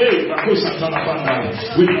 Hey,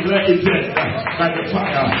 we declare it dead by the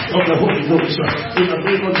fire of the Holy Ghost in the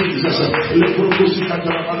name of Jesus.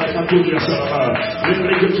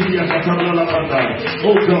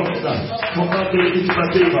 Oh God, command it in my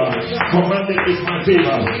favor, command it in my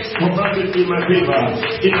favor, command it in my favor,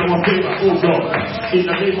 in our favor, oh God, in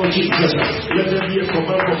the name of Jesus. Let there be a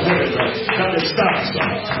command from heaven that the stars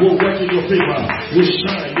will work in your favor, will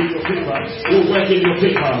shine in your favor, will work in your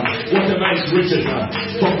favor. Whatever is written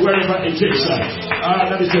from wherever it is,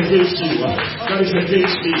 that is against you, that is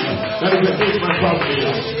against me, that is against my family,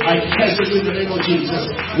 I cast it in the name of Jesus.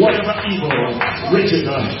 Whatever evil written,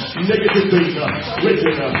 negative thing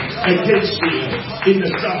written against me in the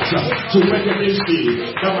stars to work against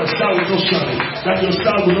me, that my star will not shine, that your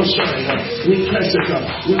star will not shine, we cast it,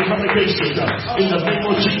 we come against it in the name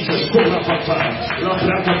of Jesus.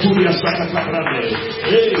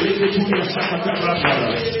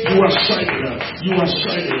 You are shining, you are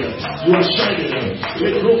shining, you are shining.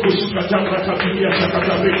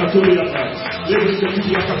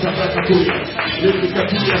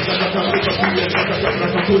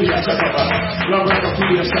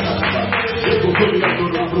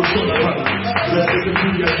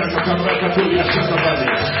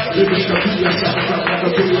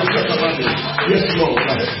 Yes, Lord.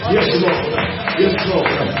 Yes, Lord. Yes, Lord.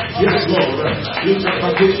 Yes, Lord. Lift up a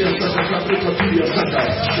good yes, Sakatabrika, Saka.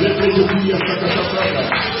 Let me do yes, Sakatabraka.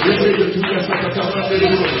 Let me do yes, Sakatabraka.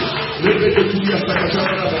 Let me do yes,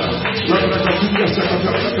 Sakatabraka. Let me do yes,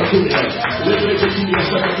 Sakatabraka. Let me do yes,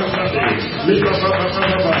 Sakatabraka.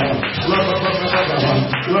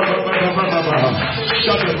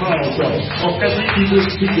 Shut the mouth of every evil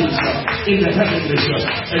speaking in the heavens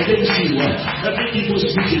against you. Every evil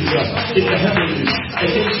speaking in the heavens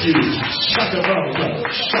against you. Shut the mouth.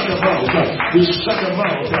 Shut the mouth. We shut the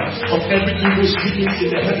mouth of every evil speaking in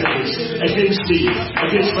the heavens against me,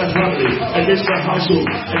 against my family, against my household,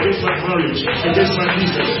 against my marriage, against my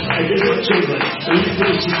business, against my children,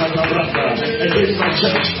 against my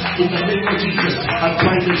church. In the name of Jesus, I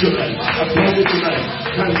bind it tonight. I bind it tonight.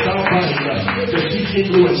 Can thou bind the deep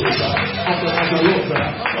influences of the Atalota,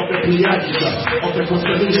 of the Pleiades, of the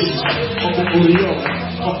constellations, of the Orion,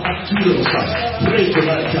 of Arcturus? Pray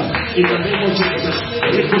tonight. In the name of Jesus,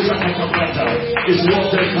 is Lord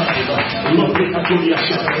their time. Lord the Atolia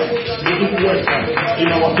Shaka. May it work in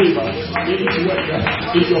our favor. May it work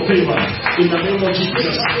in your favor. In the name of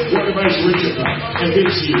Jesus, whatever is written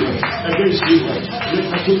against you, let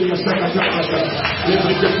Atolia Shaka. Let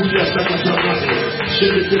the Atolia Shaka. Let the Atolia Shaka.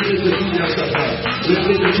 Let the Atolia Shaka. Let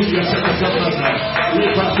the Atolia Shaka.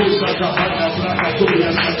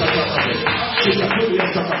 Atolia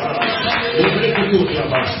Shaka.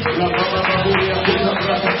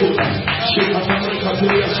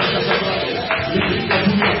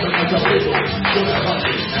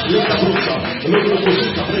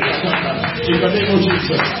 In the name of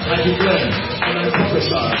Jesus, I declare and I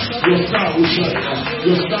prophesy, your star will shine,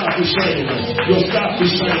 your star is shining, your star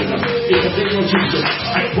is shining. In the name of Jesus,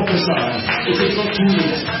 I prophesy, it is not 2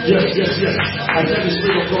 minutes. Yes. I heard the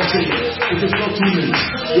Spirit of God saying, it is not 2 minutes.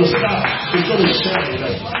 Your star is going to shine.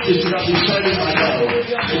 It should have been shining by now.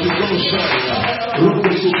 It is going to shine.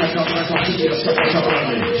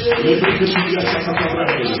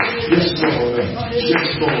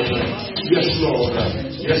 Yes,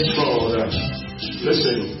 Lord.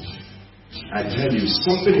 Listen, I tell you,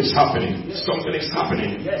 something is happening. Something is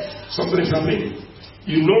happening.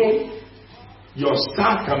 You know, your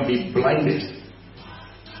star can be blinded,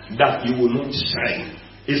 that you will not shine.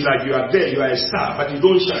 It's like you are there, you are a star, but you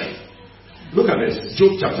don't shine. Look at this,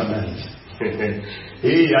 Job chapter 9.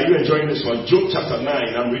 Hey, are you enjoying this one? Job chapter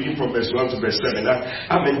 9, I'm reading from verse 1 to verse 7.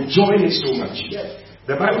 I'm enjoying it so much.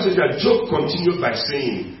 The Bible says that Job continued by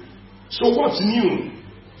saying, so what's new?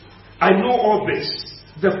 I know all this.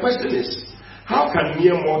 The question is, how can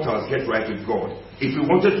mere mortals get right with God? If we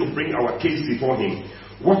wanted to bring our case before him,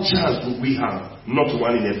 what chance would we have? Not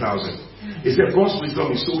 1 in 1,000. He said God's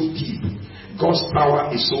wisdom is so deep. God's power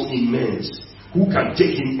is so immense. Who can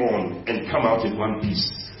take him on and come out in one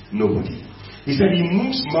piece? Nobody. He said he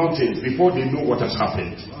moves mountains before they know what has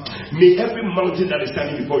happened. May every mountain that is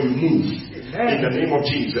standing before you move. In the name of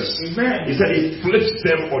Jesus. Amen. He said he flips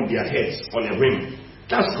them on their heads, on a whim.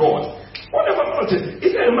 That's God. Whatever mountain.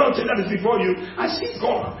 Is there a mountain that is before you? I see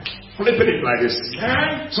God flipping it like this.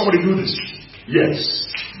 Somebody do this. Yes.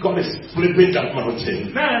 God is flipping that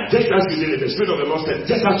mountain. Just as you did it, the Spirit of the Lord said,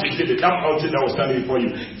 just as you did it, that mountain that was standing before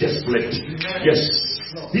you just flipped. Yes.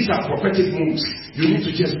 These are prophetic moves. You need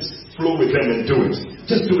to just flow with them and do it.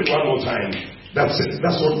 Just do it one more time. That's it.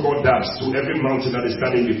 That's what God does to every mountain that is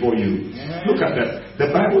standing before you. Look at that. The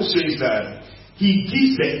Bible says that he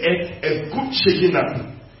gives the earth a good shaking up,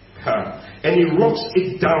 and he rocks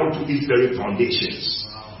it down to its very foundations.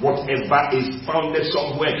 Whatever is founded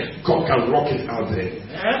somewhere, God can rock it out there.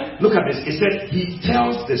 Look at this. It said he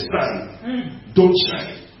tells the sun, don't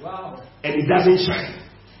shine. And it doesn't shine.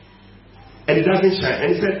 And he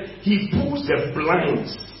said he pulls the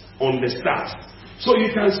blinds on the stars. So you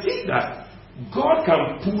can see that God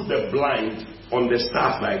can pull the blind on the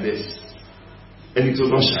stars like this, and it will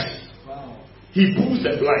not shine. He pulls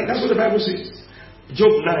the blind. That's what the Bible says.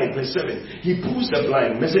 Job 9 verse 7. He pulls the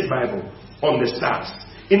blind, Message Bible, on the stars.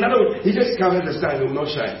 In other words, he just covers the star and will not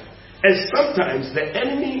shine. And sometimes the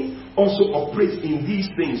enemy also operates in these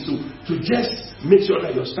things to just make sure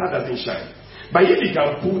that your star doesn't shine. But if he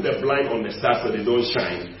can pull the blind on the stars so they don't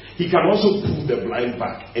shine, he can also pull the blind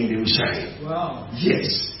back and they will shine. Wow.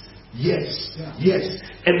 Yes.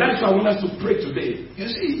 And that's why I want us to pray today. You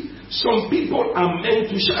see, some people are meant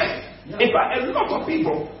to shine. In fact, a lot of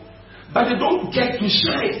people, but they don't get to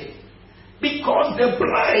shine because the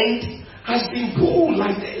blind has been pulled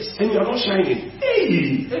like this and you're not shining.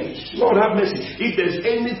 Hey, Lord have mercy. If there's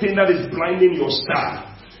anything that is blinding your star,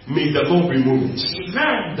 may the Lord remove it.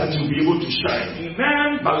 Amen. That you'll be able to shine.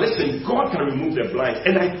 Amen. But listen, God can remove the blind.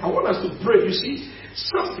 And I want us to pray. You see,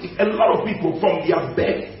 a lot of people from their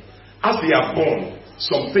birth, as they are born,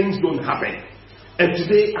 some things don't happen. And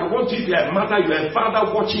today, I want you, if you're a mother, you're a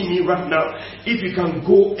father watching me right now, if you can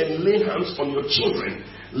go and lay hands on your children,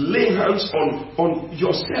 lay hands on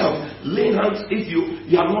yourself, lay hands if you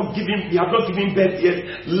have not given birth yet,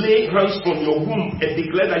 lay hands on your womb and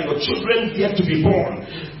declare that your children yet to be born,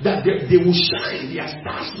 that they will shine, their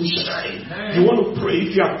stars will shine. You want to pray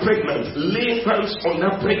if you are pregnant, lay hands on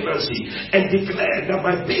that pregnancy and declare that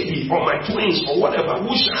my baby or my twins or whatever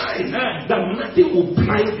will shine, that nothing will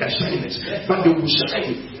blind their shyness, but they will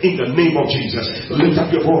shine in the name of Jesus. Lift up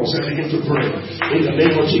your voice and begin to pray in the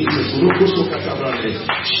name of Jesus.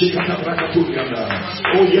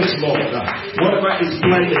 Oh yes, Lord. Whatever is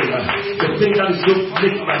blinding, the thing that is going to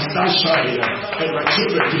make my star shine and my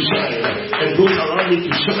children to shine and those around me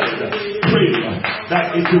to shine, pray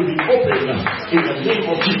that it will be open in the name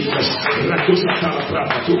of Jesus.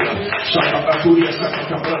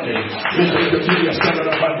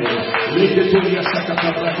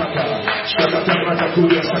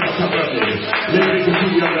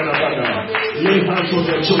 Lay hands on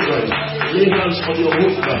your children. Lay hands on your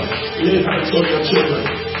womb. Lay hands on your children.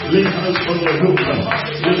 Lay hands on your womb.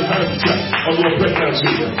 Lay hands on your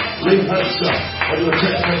pregnancy. Lay hands on your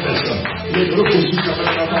church members.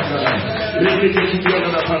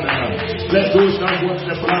 Let those that want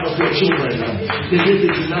the blood of your children begin to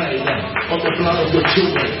deny on the blood of your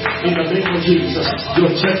children. In the name of Jesus, your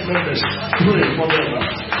church members, pray for them.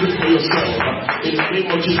 Pray for yourself. In the name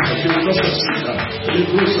of Jesus, you will not succeed.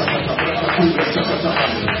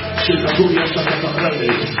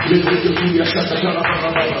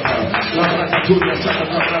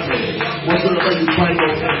 Whatever you find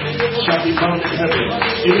on earth shall be found in heaven.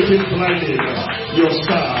 Anything blinding your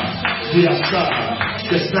star, their star,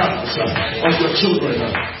 the stars of your children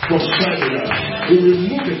for shining, we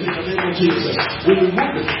remove it in the name of Jesus. We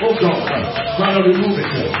remove it, oh God. Father, remove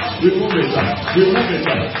it. Remove it. Remove it.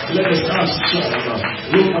 Let the stars shine.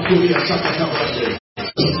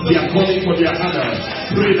 They are calling for their honor.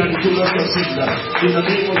 Pray that it will not succeed. In the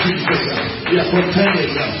name of Jesus, they are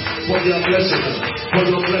contending for their blessing, for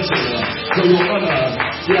your blessing, for your honor.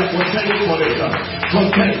 They are contending for it.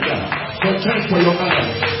 Contend for your honor.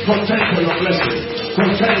 Contend for your blessing.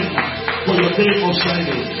 Contend for your day of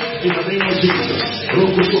shining. In the name of Jesus.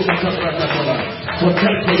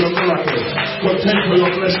 Contend for your miracle. Contend for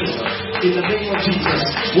your blessing. In the name of Jesus,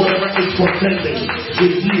 whatever is contending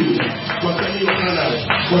with you, contending your honor,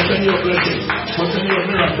 contending your blessing, contending your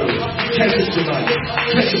miracle, catch it tonight,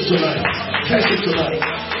 catch it tonight, catch it tonight,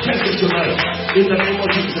 catch it tonight. In the name of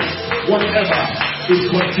Jesus, whatever is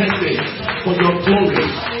contending for your glory,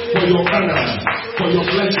 for your honor, for your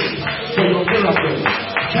blessing, for your miracle,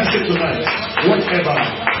 catch it tonight. Whatever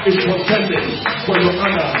is contending for your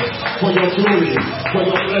honor, for your glory, for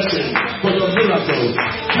your blessing, for your miracle,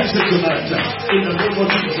 catch it tonight. In the name of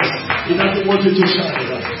Jesus, He doesn't want you to shine,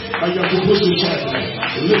 but you are supposed to shine.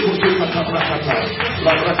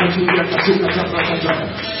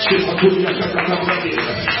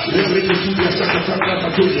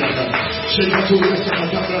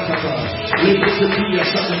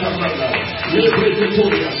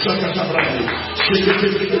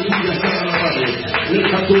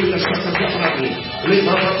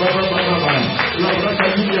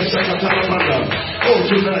 Oh,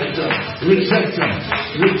 tonight,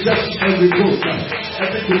 reject and revoke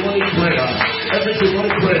every demonic prayer,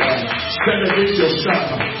 stand against your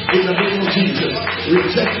star in the name of Jesus.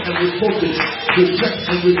 Reject and revoke it, reject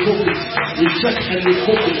and revoke it, reject and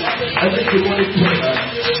revoke it. Every demonic prayer,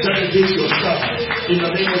 stand against your star in the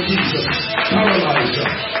name of Jesus. Paralyze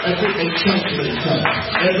every enchantment,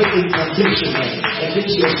 every incantation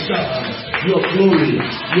against your star, your glory,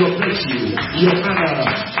 your virtue, your honor,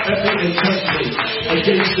 every enchantment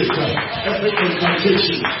against it, every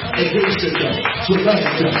incantation against it,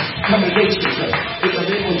 tonight, come against it, in the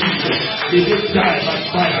name of Jesus. They did die by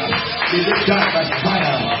fire, they did die by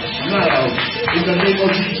fire, now, in the name of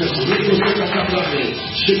Jesus.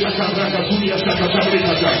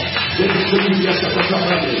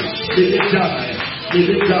 They did die. They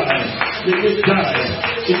did die. They did die.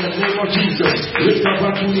 In the name of Jesus. We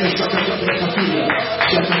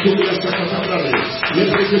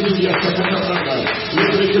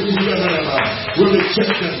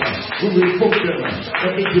reject them. We revoke them.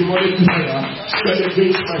 Every demonic prayer stand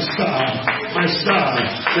against my star,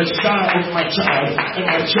 the star of my child and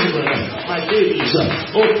my children, my babies.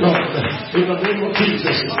 Oh God, in the name of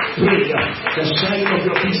Jesus, pray the shining of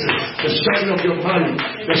your business, the shining of your marriage,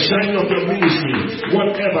 the shining of your ministry,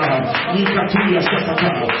 whatever is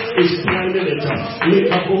blinding it. May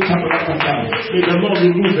the Lord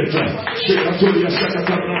remove it.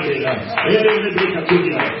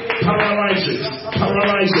 Paralyze it. Paralyze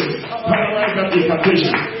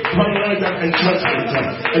incantation, permanent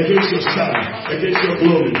enchantment against your star, against your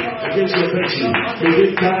glory, against your virtue. May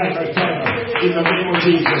they die by fire in the name of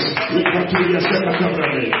Jesus. We come to your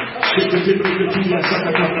Sakatabrane.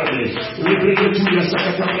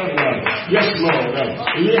 Yes, Lord.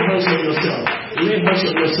 Lay hands on yourself. Lay hands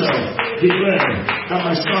on yourself. Declare that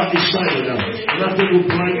my star is shining. Nothing will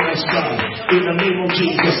blind my star. In the name of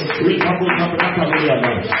Jesus. You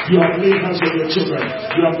have laid hands on your children.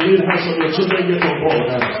 You have laid hands on your children yet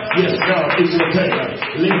unborn. Yes, now it's your turn.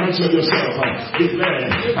 Lay hands on yourself. Declare,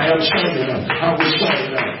 I am shining. I will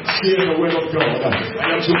shine. Say the word of God.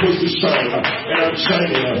 I am supposed to shine. And I'm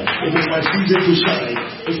shining. It is my season to shine.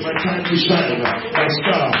 It's my time to shine. My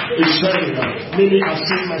star is shining. Many have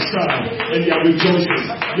seen my star and they are rejoicing.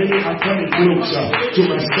 Many are coming closer to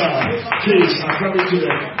my star. Kings are coming to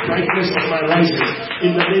the brightness of my rising.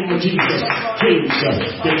 In the name of Jesus. Kings,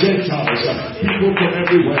 the Gentiles, people from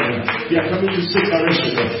everywhere, they are coming to seek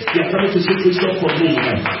direction. They are coming to seek wisdom from me.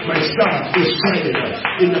 My star is shining.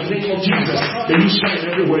 In the name of Jesus. May you shine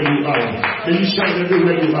everywhere you are. May you shine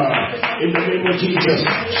everywhere you are. In the name of Jesus.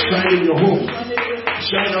 Shine in your home.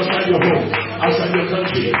 Shine outside your home, outside your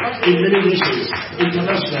country, in many nations,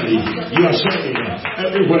 internationally. You are shining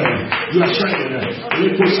everywhere. You are shining.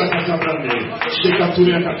 Lepo sakatabrande,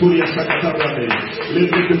 shekaturia katuria sakatabrande,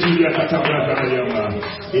 lepo katuria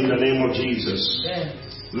katabrande. In the name of Jesus.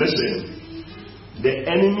 Listen, the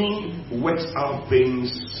enemy works out things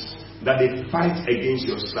that they fight against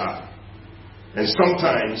your star. And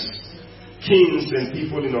sometimes kings and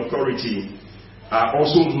people in authority are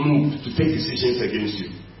also moved to take decisions against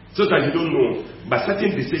you. So that you don't know, but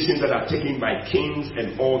certain decisions that are taken by kings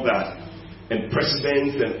and all that, and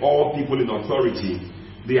presidents and all people in authority,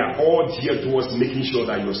 they are all geared towards making sure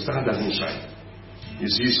that your star doesn't shine.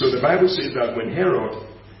 You see, so the Bible says that when Herod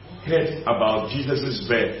heard about Jesus'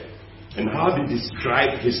 birth and how they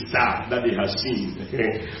describe his star that they have seen,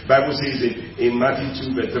 Bible says in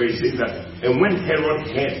Matthew 2 verse 3, it says that, and when Herod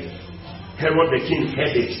the king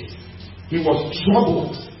heard it, he was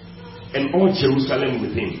troubled, and all Jerusalem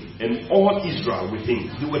with him, and all Israel with him.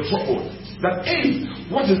 They were troubled. That, hey,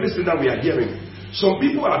 what is this thing that we are hearing? Some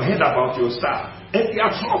people have heard about your star, and they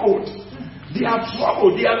are troubled. They are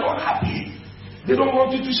troubled. They are not happy. They don't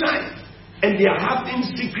want you to shine. And they are having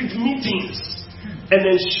secret meetings and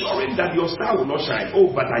ensuring that your star will not shine. Oh,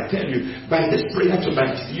 but I tell you, by this prayer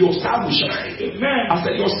tonight, your star will shine. Amen. I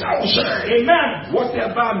said, your star will shine. Amen.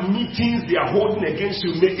 Whatever meetings they are holding against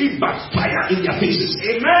you, may it backfire in their faces.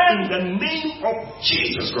 Amen. In the name of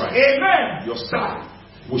Jesus Christ. Amen. Your star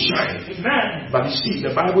will shine. Amen. But you see,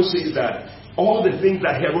 the Bible says that all the things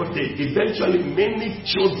that Herod did, eventually many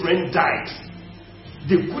children died.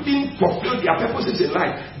 They couldn't fulfill their purposes in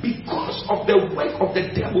life because of the work of the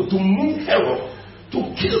devil to move Herod to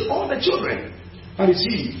kill all the children. But you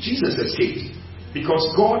see, Jesus escaped because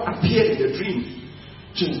God appeared in a dream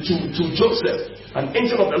to Joseph. An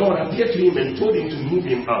angel of the Lord appeared to him and told him to move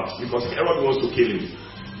him out because Herod wants to kill him.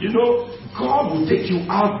 You know, God will take you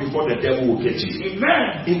out before the devil will get you.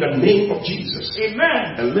 Amen. In the name of Jesus.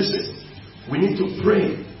 Amen. And listen, we need to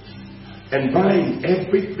pray and bind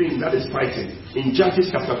everything that is fighting. In Judges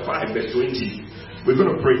chapter 5 verse 20, we're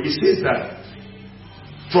going to pray. It says that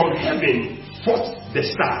from heaven fought the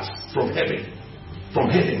stars. From heaven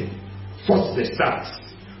fought the stars.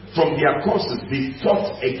 From their courses they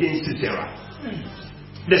fought against Sisera.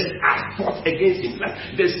 The stars fought against him.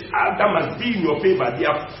 Like the stars that must be in your favor, they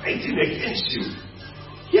are fighting against you.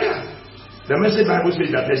 Yeah. The Message Bible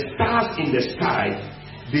says that the stars in the sky,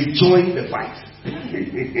 they joined the fight.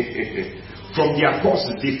 From their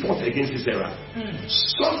courses they fought against Sisera.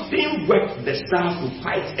 Something worked the stars to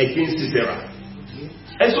fight against Sisera.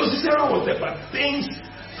 And so Sisera was there, but things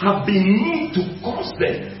have been moved to cause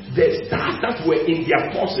the stars that were in their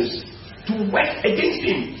courses to work against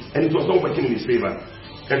him. And it was not working in his favor.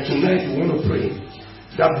 And tonight we want to pray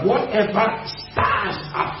that whatever stars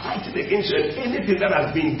are fighting against you, and anything that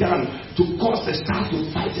has been done to cause the stars to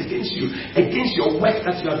fight against you, against your work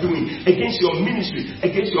that you are doing, against your ministry,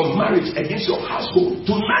 against your marriage, against your household,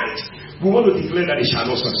 tonight we want to declare that it shall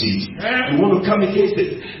not succeed. We want to come against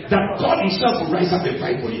it. That God himself will rise up and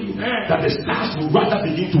fight for you. That the stars will rather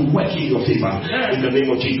begin to work in your favor. In the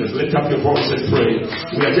name of Jesus. Lift up your voice and pray.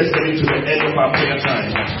 We are just getting to the end of our prayer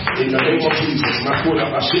time. In the name of Jesus.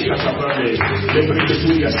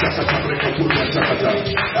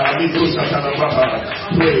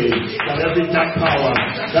 Pray that every dark power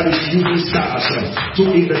that is using stars to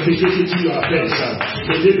investigate into your affairs,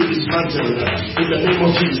 may they be dismantled. In the name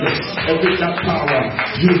of Jesus. Every dark power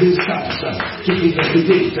using stars to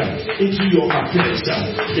investigate into your affairs.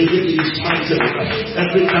 May they be dismantled.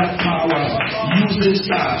 Every dark power using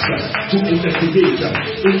stars to investigate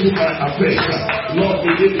into my affairs, Lord,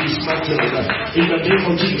 may they be dismantled in the name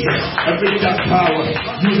of Jesus. Every dark power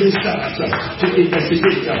using stars to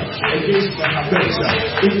investigate against my affairs,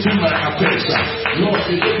 into my affairs, Lord,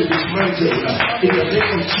 may they be dismantled in the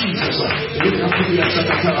name of Jesus.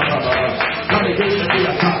 Come against every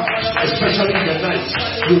attack, especially in the night.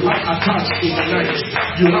 You have attacks in the night.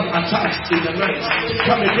 You have attacks in the night.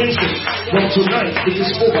 Come against it. From tonight, it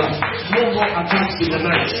is over. No more attacks in the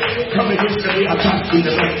night. Come against every attack in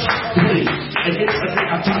the night. Pray against every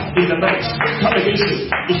attack in the night. Come against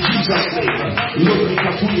it in Jesus' name.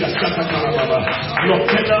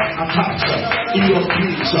 Nocturnal attacks in your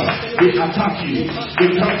dreams. They attack you.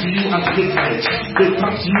 They come to you at midnight. They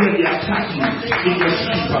come to you and they attack you in your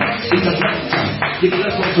sleep. In the night.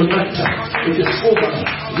 Declare from tonight. It is over.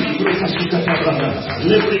 Hey,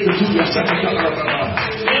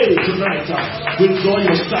 tonight, withdraw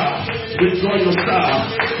your star. Withdraw your star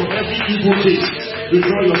from every evil case.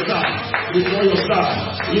 Withdraw your star. Withdraw your star.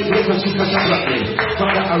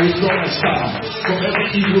 Father, I withdraw my star from every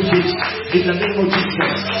evil case. In the name of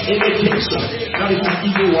Jesus. Any case that is an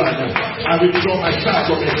evil one, I withdraw my star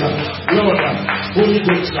from it. Lord, Holy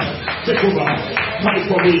Ghost, take over. Fight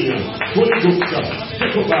for me. Holy Ghost,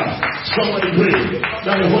 take over. Somebody pray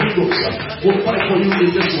that the Holy Ghost will fight for you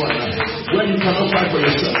in this one. When you cannot fight for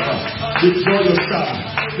yourself, withdraw your star.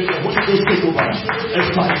 May the Holy Ghost take over and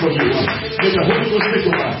fight for you. May the Holy Ghost take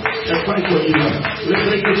over and fight for you. Let's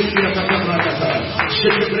break the Biblia Sakatamrakata.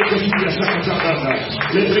 Shake the break the Biblia Sakatamrakata.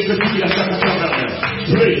 Let's break the Biblia Sakatamrakata.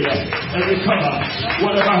 Pray and recover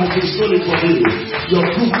whatever has been stolen from you. Your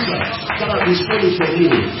fruits that have been stolen from you.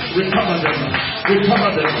 Recover them.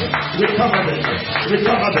 Recover them. Recover them.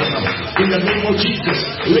 Recover them. In the name of Jesus.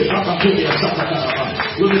 Recover Biblia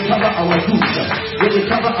Sakatamrakata. We recover our goods. We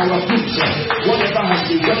recover our goods. Whatever has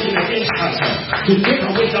been working against us to take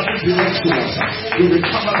away that which belongs to us, we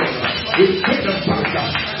recover them. We take them back.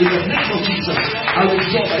 In the name of Jesus, I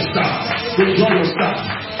withdraw my star. Withdraw your star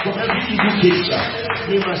from every evil case.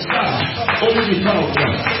 May my star only be found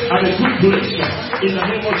at a good place. In the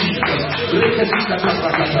name of Jesus.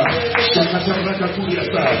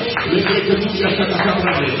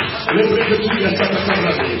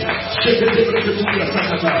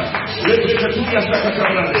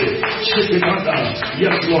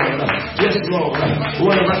 Yes, Lord. Yes, Lord.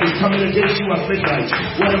 Whatever is coming against you at midnight,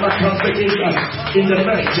 whatever comes against us in the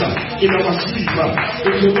night, in our sleep,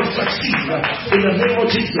 it will not succeed. In the name of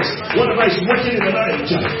Jesus, whatever is working in the night,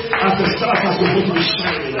 as the stars are supposed to be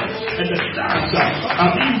shining, and the stars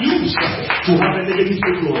are being used to have a negative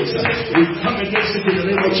influence, we come against it in the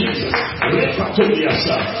name of Jesus.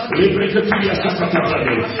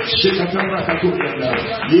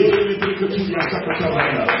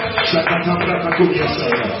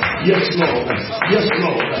 Yes, Lord. Yes,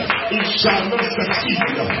 Lord. It shall not succeed.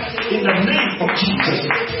 In the name of Jesus,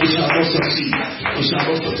 it shall not succeed. It shall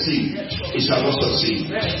not succeed. It shall not succeed.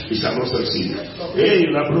 It shall not succeed. Hey,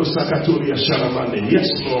 la brosa katuria shalamane. Yes,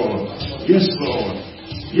 Lord. Yes, Lord.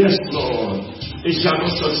 Yes, Lord. It shall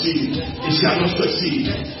not succeed. It shall not succeed.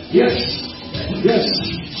 Yes. Yes.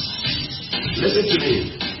 Listen to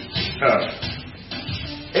me.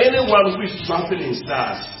 Anyone who is trusting in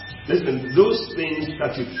stars, listen, those things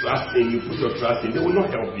that you trust in, you put your trust in, they will not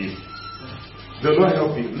help you. They will not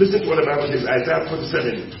help you. Listen to what the Bible says, Isaiah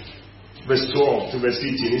 47, verse 12 to verse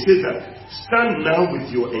 18. It says that, stand now with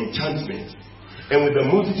your enchantment and with the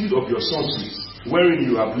multitude of your sorceries, wherein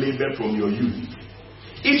you have labored from your youth.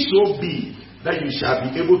 If so be that you shall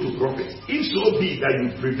be able to profit, if so be that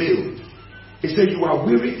you prevail. It said, you are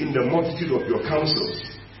weary in the multitude of your counsels.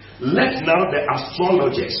 Let now the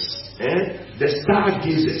astrologers, the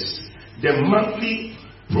stargazers, the monthly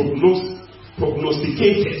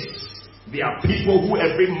prognosticators, they are people who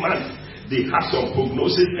every month they have some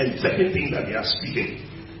prognosis and certain things that they are speaking.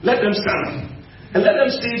 Let them stand up and let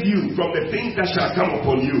them save you from the things that shall come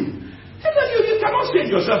upon you. And then you cannot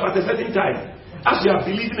save yourself at a certain time. As you are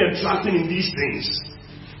believing and trusting in these things,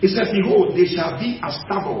 it says, behold, they shall be as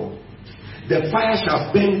stubble. The fire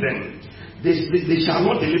shall burn them. They shall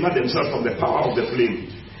not deliver themselves from the power of the flame.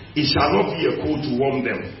 It shall not be a coal to warm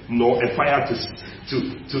them, nor a fire to sit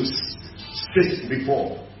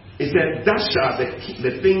before. It said, that shall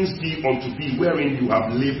the things be unto thee wherein you have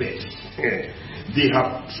labored. They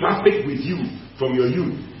have trafficked with you from your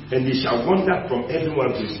youth, and they shall wander from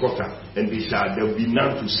everyone to his gutter, and there will be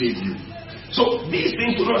none to save you. So these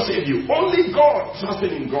things will not save you. Only God, trusting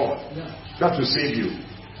in God, that will save you.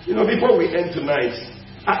 You know, before we end tonight,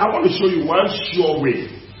 I want to show you one sure way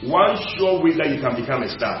one sure way that you can become a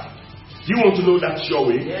star. Do you want to know that sure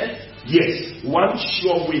way? Yes. Yes, one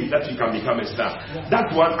sure way that you can become a star. Yeah. That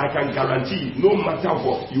one I can guarantee, no matter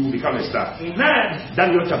what, you will become a star. Amen.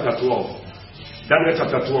 Daniel chapter 12. Daniel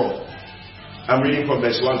chapter 12. I'm reading from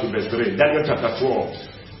verse 1 to verse 3. Daniel chapter 12.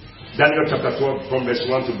 Daniel chapter 12 from verse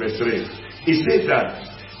 1 to verse 3. It says that,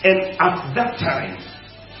 and at that time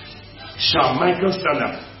shall Michael stand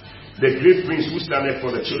up, the great prince who standeth for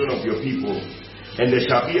the children of your people, and there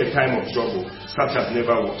shall be a time of trouble, such as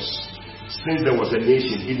never was, since there was a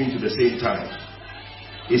nation, even to the same time.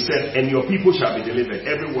 He said, and your people shall be delivered,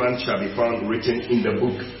 everyone shall be found written in the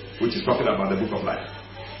book, which is talking about the book of life.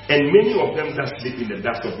 And many of them that sleep in the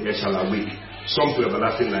dust of the earth shall awake, some to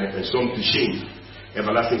everlasting life, and some to shame,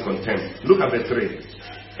 everlasting contempt. Look at verse 3.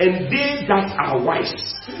 And they that are wise,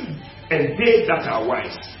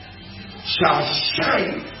 shall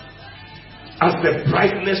shine as the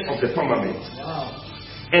brightness of the firmament. Wow.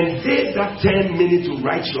 And they that turn many to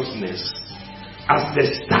righteousness as the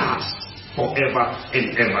stars forever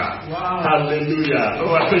and ever. Wow. Hallelujah.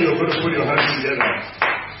 Oh, I thought you were going to put your hands together.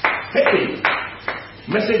 Hey,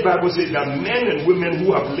 Message Bible says that men and women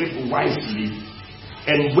who have lived wisely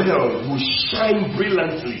and well will shine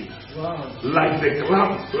brilliantly. Wow. Like the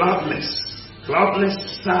cloudless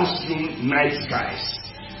star-strewn night skies.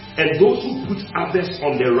 And those who put others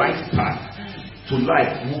on the right path to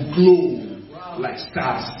life will glow like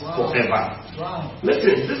stars forever. Wow.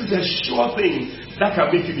 Listen, this is a sure thing that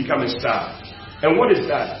can make you become a star. And what is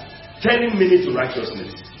that? Turning many to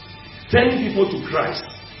righteousness, turning people to Christ,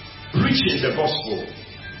 preaching the gospel,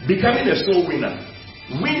 becoming a soul winner,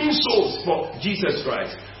 winning souls for Jesus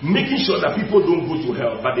Christ, making sure that people don't go to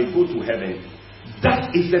hell but they go to heaven.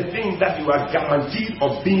 That is the thing that you are guaranteed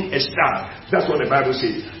of being a star. That's what the Bible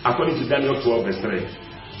says according to Daniel 12 verse 3.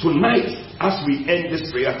 Tonight, as we end this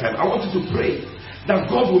prayer time, I want you to pray that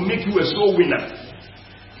God will make you a soul winner,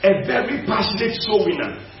 a very passionate soul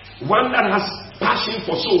winner, one that has passion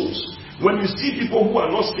for souls. When you see people who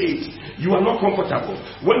are not saved, you are not comfortable.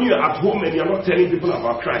 When you are at home and you are not telling people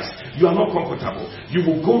about Christ, you are not comfortable. You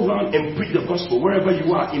will go around and preach the gospel wherever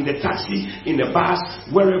you are, in the taxi, in the bus,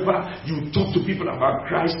 wherever you talk to people about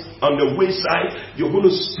Christ. On the wayside, you're going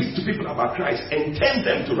to speak to people about Christ and turn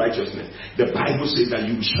them to righteousness. The Bible says that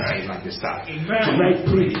you shine like the star. Amen. Tonight,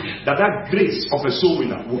 pray that that grace of a soul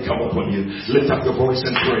winner will come upon you. Lift up your voice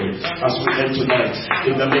and pray as we end tonight.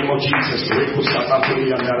 In the name of Jesus.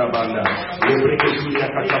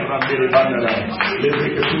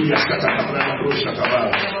 Lebreketuya sakatabrana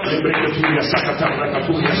broshakaba. Lebreketuya sakatabrana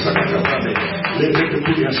sakatabrane.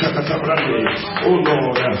 Lebreketuya sakatabrane. Oh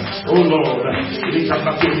Lord,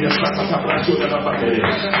 Likabatuya sakatabrana rabane.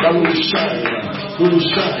 That will shine, in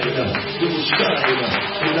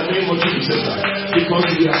the name of Jesus, because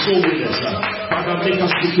we are so winners. Father, make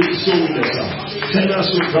us to be so winners. Tell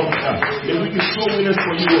us, O God, may we be so winners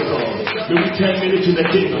for you, O God. May we turn many to the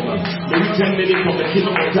kingdom. May we turn many from the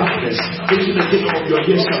kingdom of darkness into the kingdom of your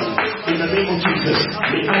dear Son. In the name of Jesus,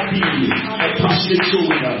 may I be a passionate soul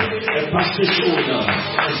winner, a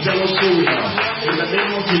zealous soul winner. In the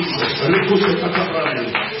name of Jesus, pray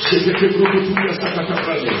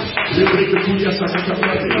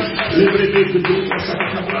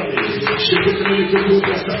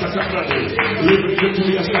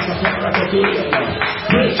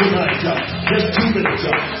tonight, just 2 minutes,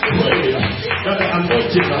 pray that the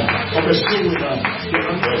anointing of a soul winner, the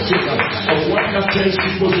anointing of one that turns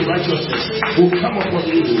people to righteousness will come upon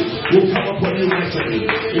you mightily.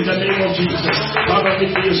 In the name of Jesus, Father,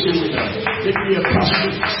 make me a soul winner, make me a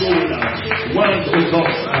passionate soul winner, one, oh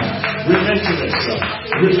God, relentless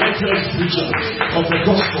preacher of the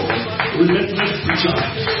gospel, relentless preacher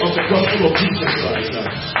of the gospel of Jesus Christ,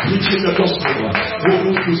 preaching the gospel,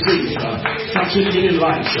 who to save, touching many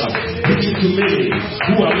lives, preaching to many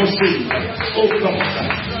who are not saved. Oh God,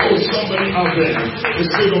 oh somebody out there, the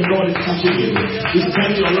Spirit of God is touching you, He's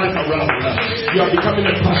turning your life around. You are becoming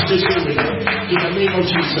a passionate soul winner. In the name of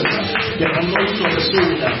Jesus, the anointing of the soul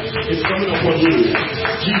winner is coming upon you.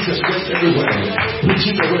 Jesus went everywhere,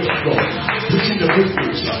 preaching the word of God, preaching the good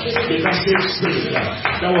news. May that same Spirit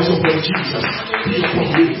that was upon Jesus be upon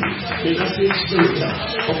you. May that same Spirit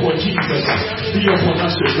upon Jesus be upon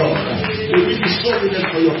us, O God. May we be soul winners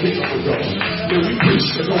for your kingdom, O God. May we preach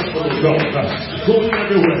the gospel of God, going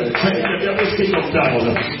everywhere, turning the devil's kingdom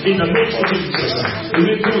down. In the name of Jesus. 1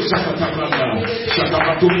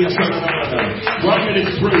 minute,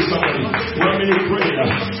 pray somebody. 1 minute, pray.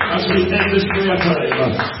 As we end this prayer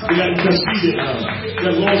time, we are interceding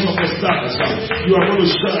the laws of the stars. You are going to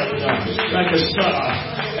shine like a star,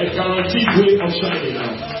 a guaranteed way of shining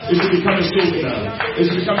is to become a soul winner, is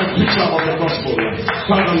to become a preacher of the gospel.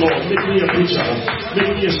 Father Lord, make me a preacher,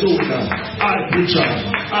 make me a soul winner. I preacher,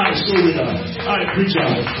 I soul winner, I preacher,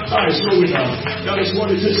 I soul winner. That is what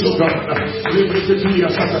it is, oh God.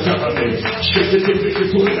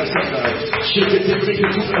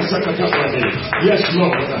 Yes,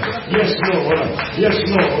 Lord. Yes, Lord. Yes,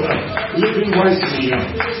 Lord. Living wisely,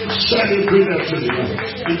 shining brilliantly.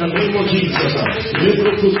 In the name of Jesus.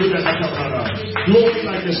 Glowing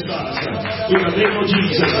like the stars. In the name of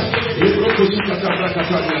Jesus.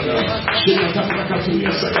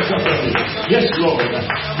 Yes, Lord.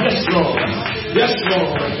 Yes, Lord. Yes,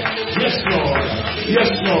 Lord. Yes, Lord. Yes,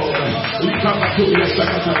 Lord.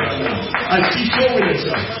 I see soul winners.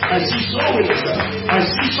 I see soul winners. I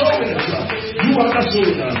see soul winners. You are a soul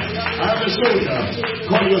winner. I am a soul winner.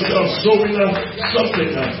 Call yourself soul winner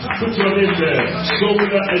something. Put your name there. Soul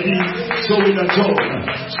winner Eddie. Soul winner John.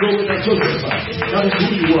 Soul winner Joseph. That is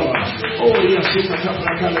who you are. Oh, yes.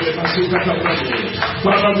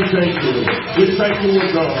 Father, we thank you. We thank you, O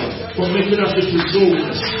God, for making us into soul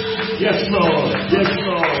winners. Yes, Lord. Yes,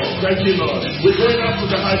 Lord. Thank you, Lord. We're going up to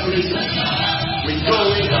the high places. We're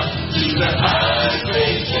going up to the high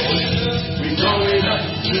places. We're going up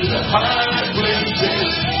to the high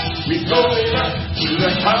places. We're going up to the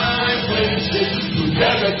high places. To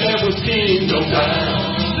tear the devil's kingdom down.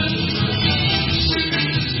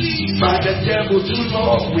 By the devil too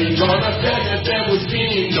long, we're gonna tear the devil's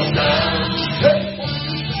kingdom down. Hey!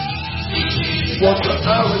 For the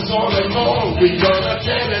hours all along, we're gonna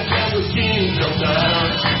tear the devil's kingdom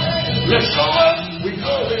down. Let's go up, we're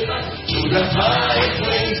going up to the high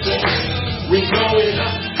places. We're going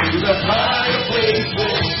up to the high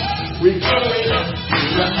places. We're going up to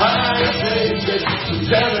the high places. To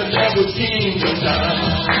tear the devil's kingdom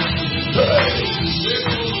down. Hey.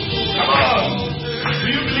 Come on, do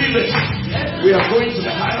you believe it? We are going to the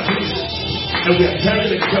higher places. And we are tearing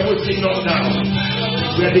the devil's kingdom down.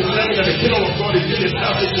 We are declaring that the kingdom of God is still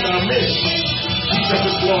established in our midst. Jesus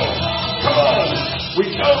is Lord. Come on.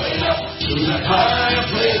 We're going up to the higher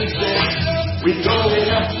places. We're going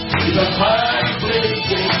up to the higher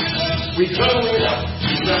places. We're going up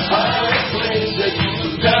to the higher places. To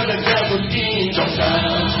tear the devil's kingdom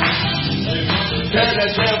down. Tear the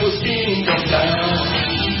devil's kingdom down.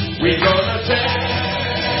 We're gonna tear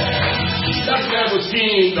the devil's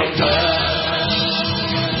kingdom down.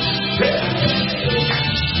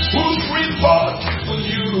 Whose report will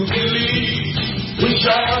you believe? We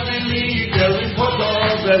shall believe the report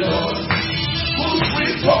of the Lord. Whose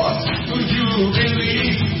report will you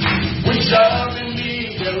believe? We shall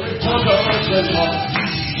believe the report of the Lord.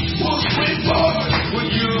 Whose report will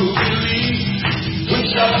you believe? We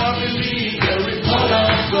shall believe the report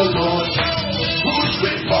of the Lord. Whose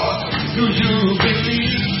report do you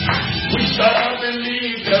believe? We shall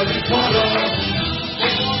believe the report of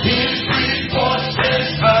His report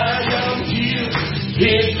says I am healed.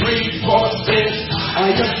 His report says I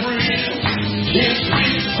am free. His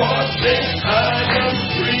report says I am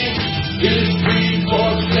free. His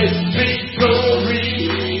report says victory.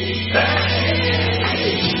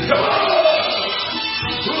 Hey, come on!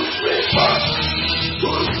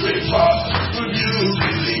 Whose report will you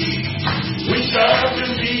believe? We shall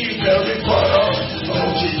believe the report of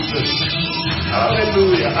Jesus.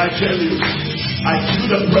 Hallelujah! I tell you, I feel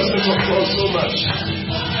the presence of God so much.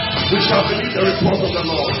 We shall believe the report of the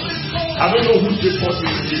Lord. I don't know whose report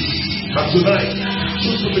it is, but tonight,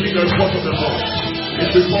 choose to believe the report of the Lord.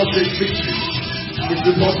 His report says victory. His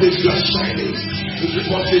report says you are shining. His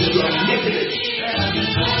report says you are making it.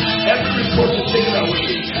 Every report is taken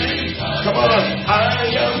away. Come on, I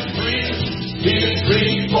am free. His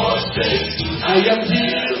report says I am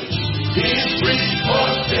healed. His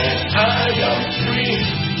report says I am free.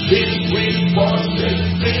 His report says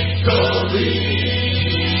victory.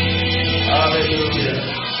 Hallelujah.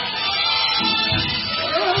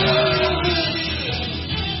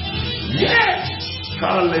 Yes.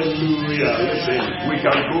 Hallelujah. Listen, we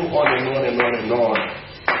can go on and on and on and on.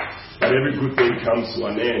 But every good thing comes to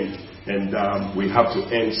an end. And we have to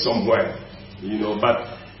end somewhere. You know,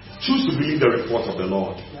 but choose to believe the report of the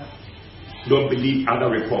Lord. Don't believe other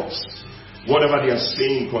reports. Whatever they are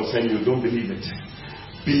saying concerning you, don't believe it.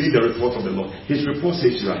 Believe the report of the Lord. His report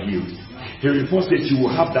says you are healed. His report says you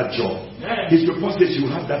will have that job. Amen. His report says you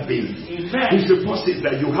will have that baby. Amen. His report says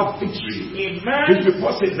that you have victory. Amen. His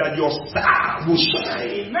report says that your star will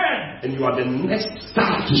shine. Amen. And you are the next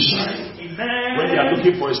star to shine. Amen. When they are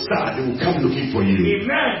looking for a star, they will come looking for you.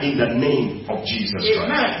 Amen. In the name of Jesus Christ.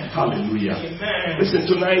 Amen. Hallelujah. Amen. Listen,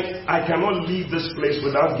 tonight I cannot leave this place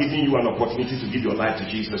without giving you an opportunity to give your life to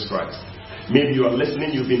Jesus Christ. Maybe you are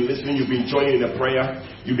listening, you've been joining in the prayer,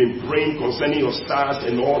 you've been praying concerning your stars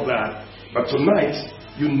and all that. But tonight,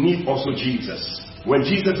 you need also Jesus. When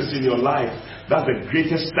Jesus is in your life, that's the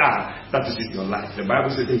greatest star that is in your life. The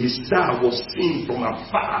Bible says that his star was seen from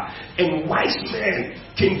afar, and wise men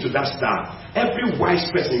came to that star. Every wise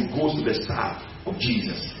person goes to the star of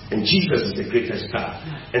Jesus, and Jesus is the greatest star.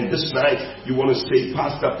 And this night, you want to say,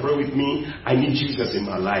 Pastor, pray with me. I need Jesus in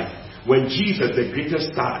my life. When Jesus, the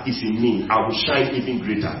greatest star, is in me, I will shine even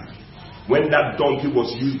greater. When that donkey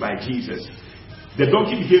was used by Jesus, the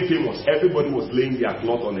donkey became famous. Everybody was laying their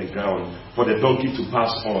cloth on the ground for the donkey to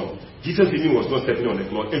pass on. Jesus even was not stepping on the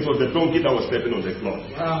cloth. It was the donkey that was stepping on the cloth.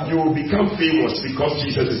 Wow. You will become famous because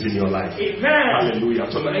Jesus is in your life. Amen. Hallelujah.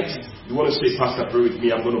 Tonight, you want to say, Pastor, pray with me.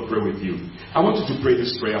 I'm going to pray with you. I want you to pray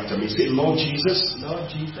this prayer after me. Say, Lord Jesus,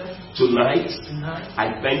 tonight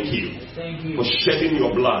I thank you for shedding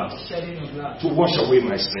your blood to wash away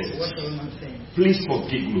my sins. Please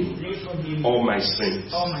forgive me all my sins.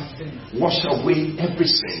 Wash away every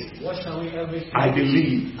sin. I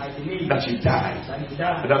believe that you died,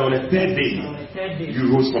 and that on the third day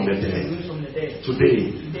you rose from the dead.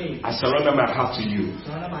 Today I surrender my heart to you.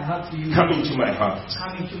 Come into my heart.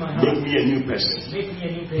 Make me a new person.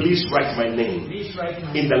 Please write my name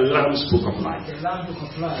in the Lamb's Book of Life.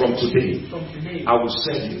 From today I will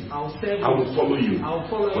serve you. I will follow you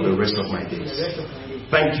for the rest of my days.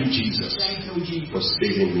 Thank you, Jesus, for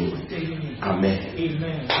saving me. Amen.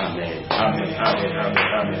 Amen. Amen. Amen.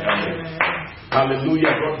 Amen. Amen.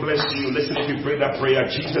 Hallelujah. God bless you. Listen, if you pray that prayer,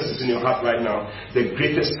 Jesus is in your heart right now. The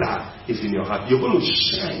greatest star is in your heart. You're going to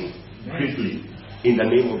shine greatly in the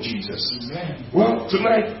name of Jesus. Well,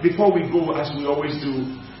 tonight, before we go, as we always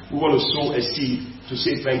do, we want to sow a seed to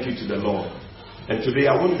say thank you to the Lord. And today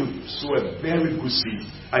I want you to sow a very good seed.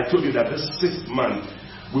 I told you that this 6th month,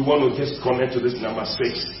 we want to just connect to this number 6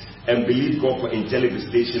 and believe God for angelic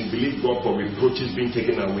visitation, believe God for reproaches being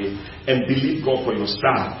taken away, and believe God for your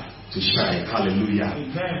star to shine. Hallelujah.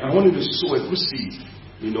 Amen. I want you to sow a good seed.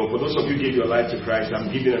 You know, for those of you who gave your life to Christ, I'm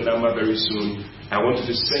giving a number very soon. I want you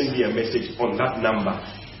to send me a message on that number,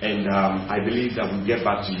 and I believe that we'll get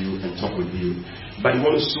back to you and talk with you. But you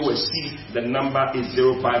want to sow a seed, the number is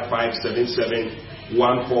 05577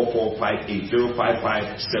 14458.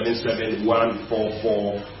 05577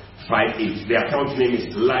 14458. The account name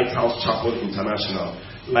is Lighthouse Chapel International.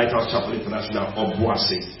 Lighthouse Chapel International,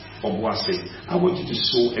 Obuasi. I want you to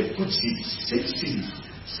sow a good seed. 6 seeds.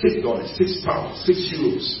 $6, £6, €6,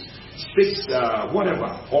 6 whatever,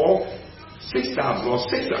 or 6,000 or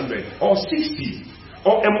 600 or 60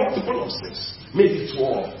 or a multiple of 6. Maybe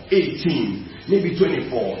 12, 18, maybe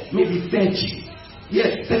 24, maybe 30.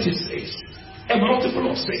 Yes, 36. A multiple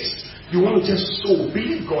of 6. You want to just sow.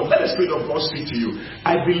 Believe God. Let the Spirit of God speak to you.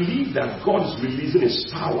 I believe that God is releasing His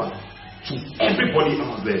power to everybody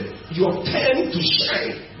out there. Your turn to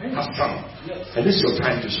shine has come. And this is your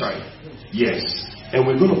time to shine. Yes. And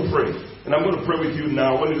we're going to pray. And I'm going to pray with you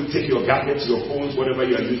now. I want you to take your gadgets, your phones, whatever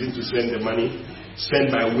you are using to send the money.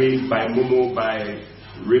 Send by Wave, by Momo, by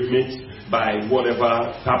Ripmit, by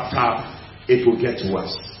whatever, tap. It will get to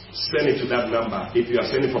us. Send it to that number. If you are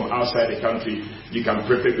sending from outside the country, you can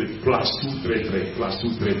prepare with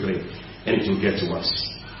 +233, and it will get to us.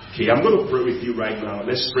 Okay, I'm going to pray with you right now.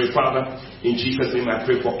 Let's pray. Father, in Jesus' name I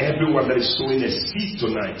pray for everyone that is sowing a seed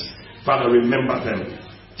tonight. Father, remember them.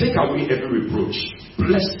 Take away every reproach.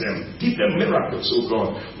 Bless them. Give them miracles, oh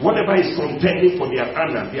God. Whatever is contending for their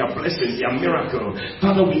honor, their blessing, their miracle,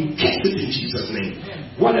 Father, we cast it in Jesus' name.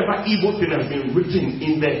 Whatever evil thing has been written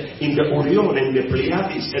in the Orion and the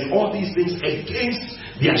Pleiades and all these things against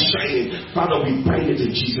their shining, Father, we bind it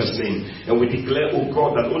in Jesus' name. And we declare, oh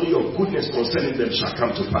God, that only your goodness concerning them shall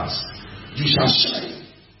come to pass. You shall shine.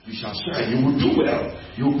 You shall shine. You will do well.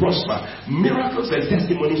 You will prosper. Miracles and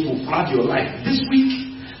testimonies will flood your life this week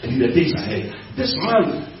and in the days ahead. This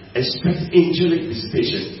month, expect angelic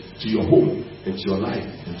visitation to your home and to your life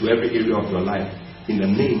and to every area of your life in the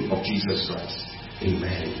name of Jesus Christ.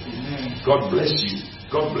 Amen. Amen. God bless you.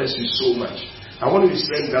 God bless you so much. I want you to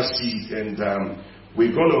send that seed, and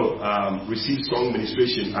we're going to receive song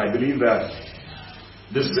ministration. I believe that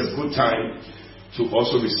this is a good time to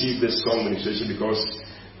also receive this song ministration because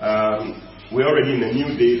we're already in a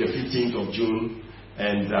new day, the 15th of June.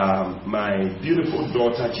 And my beautiful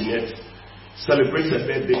daughter Jeanette celebrates her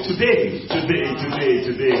birthday today.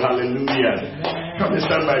 Hallelujah. Come and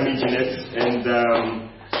stand by me, Jeanette. And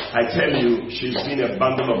I tell you, she's been a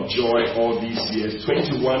bundle of joy all these years.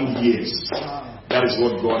 21 years. That is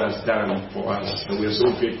what God has done for us. And we are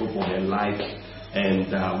so grateful for her life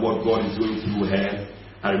and what God is doing through her.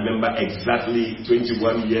 I remember exactly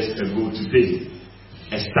 21 years ago today.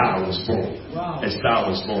 a star was born. Wow. A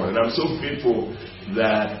star was born. And I'm so grateful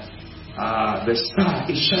that the star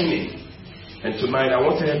is shining. And tonight I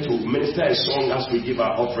want her to minister a song as we give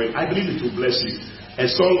our offering. I believe it will bless you. A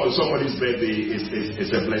song on somebody's birthday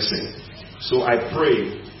is a blessing. So I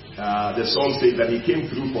pray, the song says that He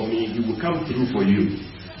came through for me, He will come through for you.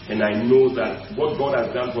 And I know that what God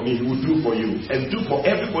has done for me, He will do for you. And do for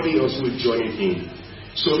everybody else who is joining in.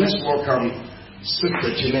 So let's welcome Sister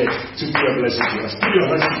Jeanette to be a blessing to us. Put your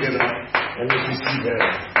hands together and let me see her.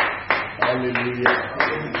 Hallelujah.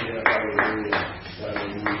 Hallelujah. Hallelujah.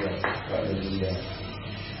 Hallelujah. Hallelujah.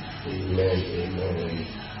 Amen. Amen.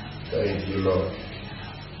 Thank you, Lord.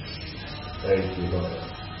 Thank you, Lord.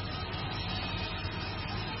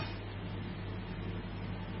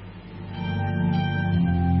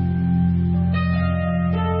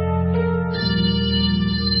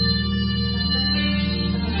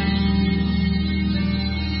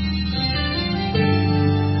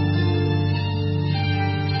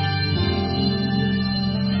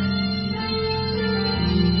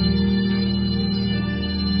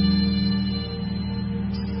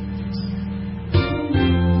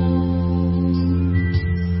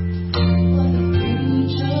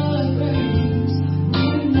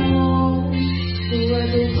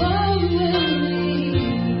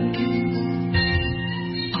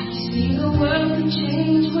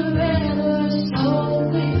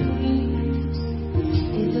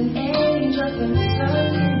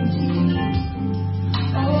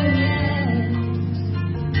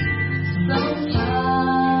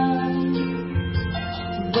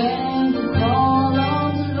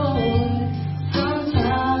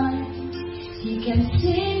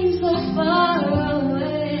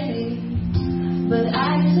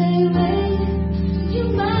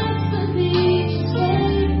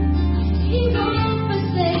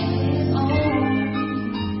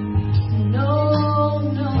 No,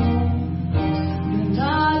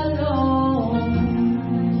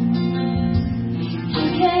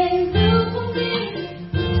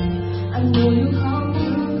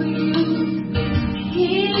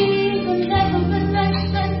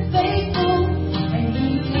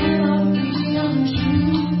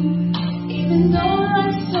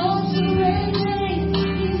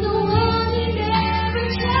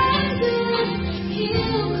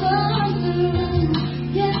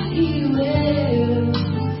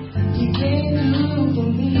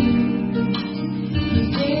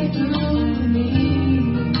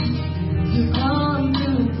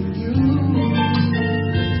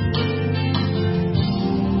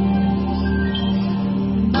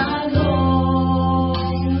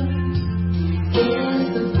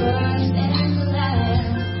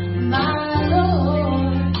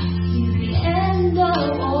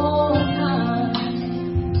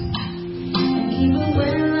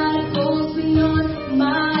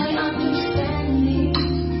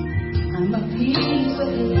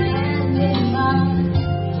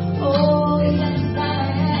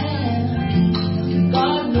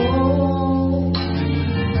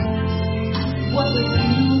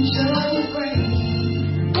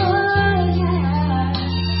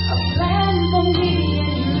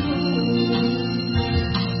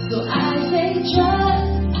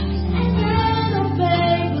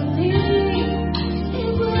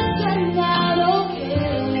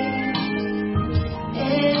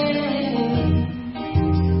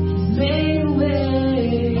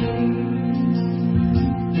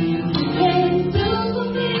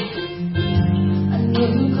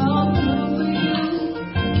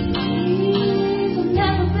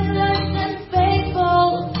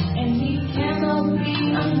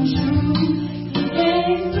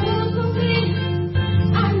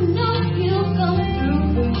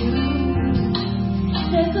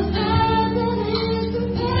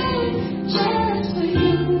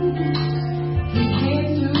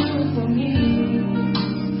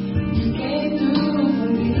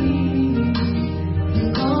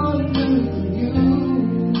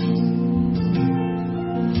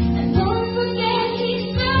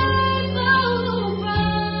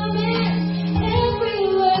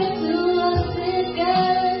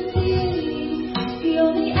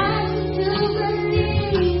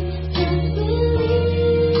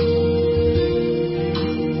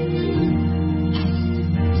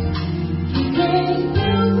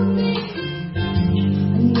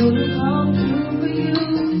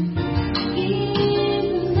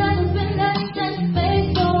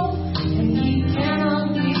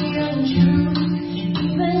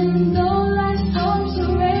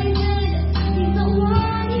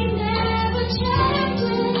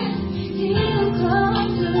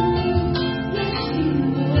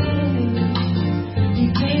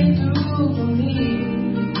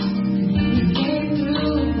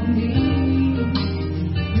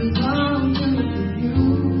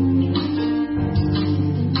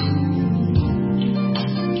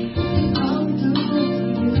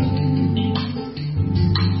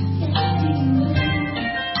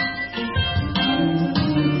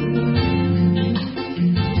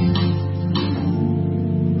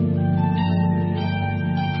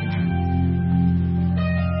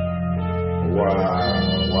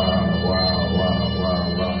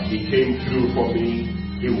 came through for me,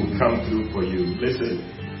 He will come through for you. Listen,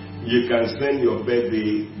 you can send your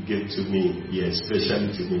birthday gift to me, yes,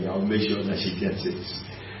 especially to me. I'll make sure that she gets it.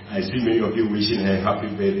 I see many of you wishing her happy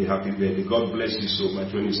birthday, happy birthday. God bless you so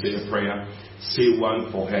much. When you say a prayer, say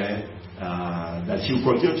one for her, that she'll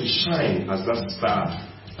continue to shine as that star.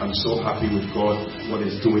 I'm so happy with God, what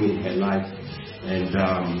He's doing in her life. And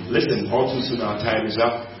listen, all too soon our time is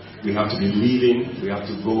up. We have to be leaving, we have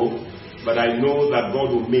to go. But I know that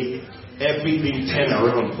God will make everything turn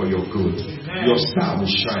around for your good. Amen. Your star will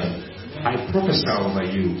shine. Amen. I prophesy over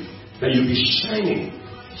you that you'll be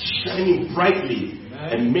shining brightly.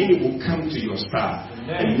 And many will come to your star. Amen.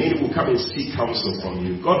 And many will come and seek counsel from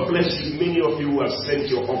you. God bless you. Many of you who have sent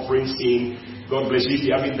your offerings in. God bless you. If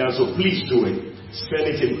you haven't done so, please do it. Send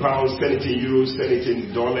it in pounds, send it in euros, send it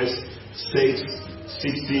in dollars. 6,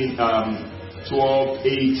 16, 12,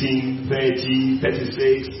 18, 30,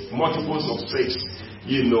 36, multiples of 6.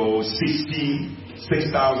 60,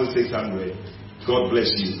 6,600. God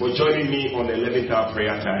bless you for joining me on the 11th hour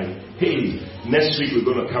prayer time. Hey, next week we're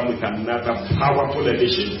going to come with another powerful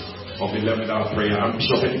edition of 11th hour prayer. I'm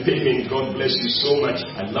Bishop Eddie Payment. God bless you so much.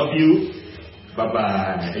 I love you.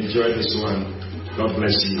 Bye-bye. Enjoy this one. God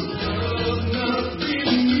bless you.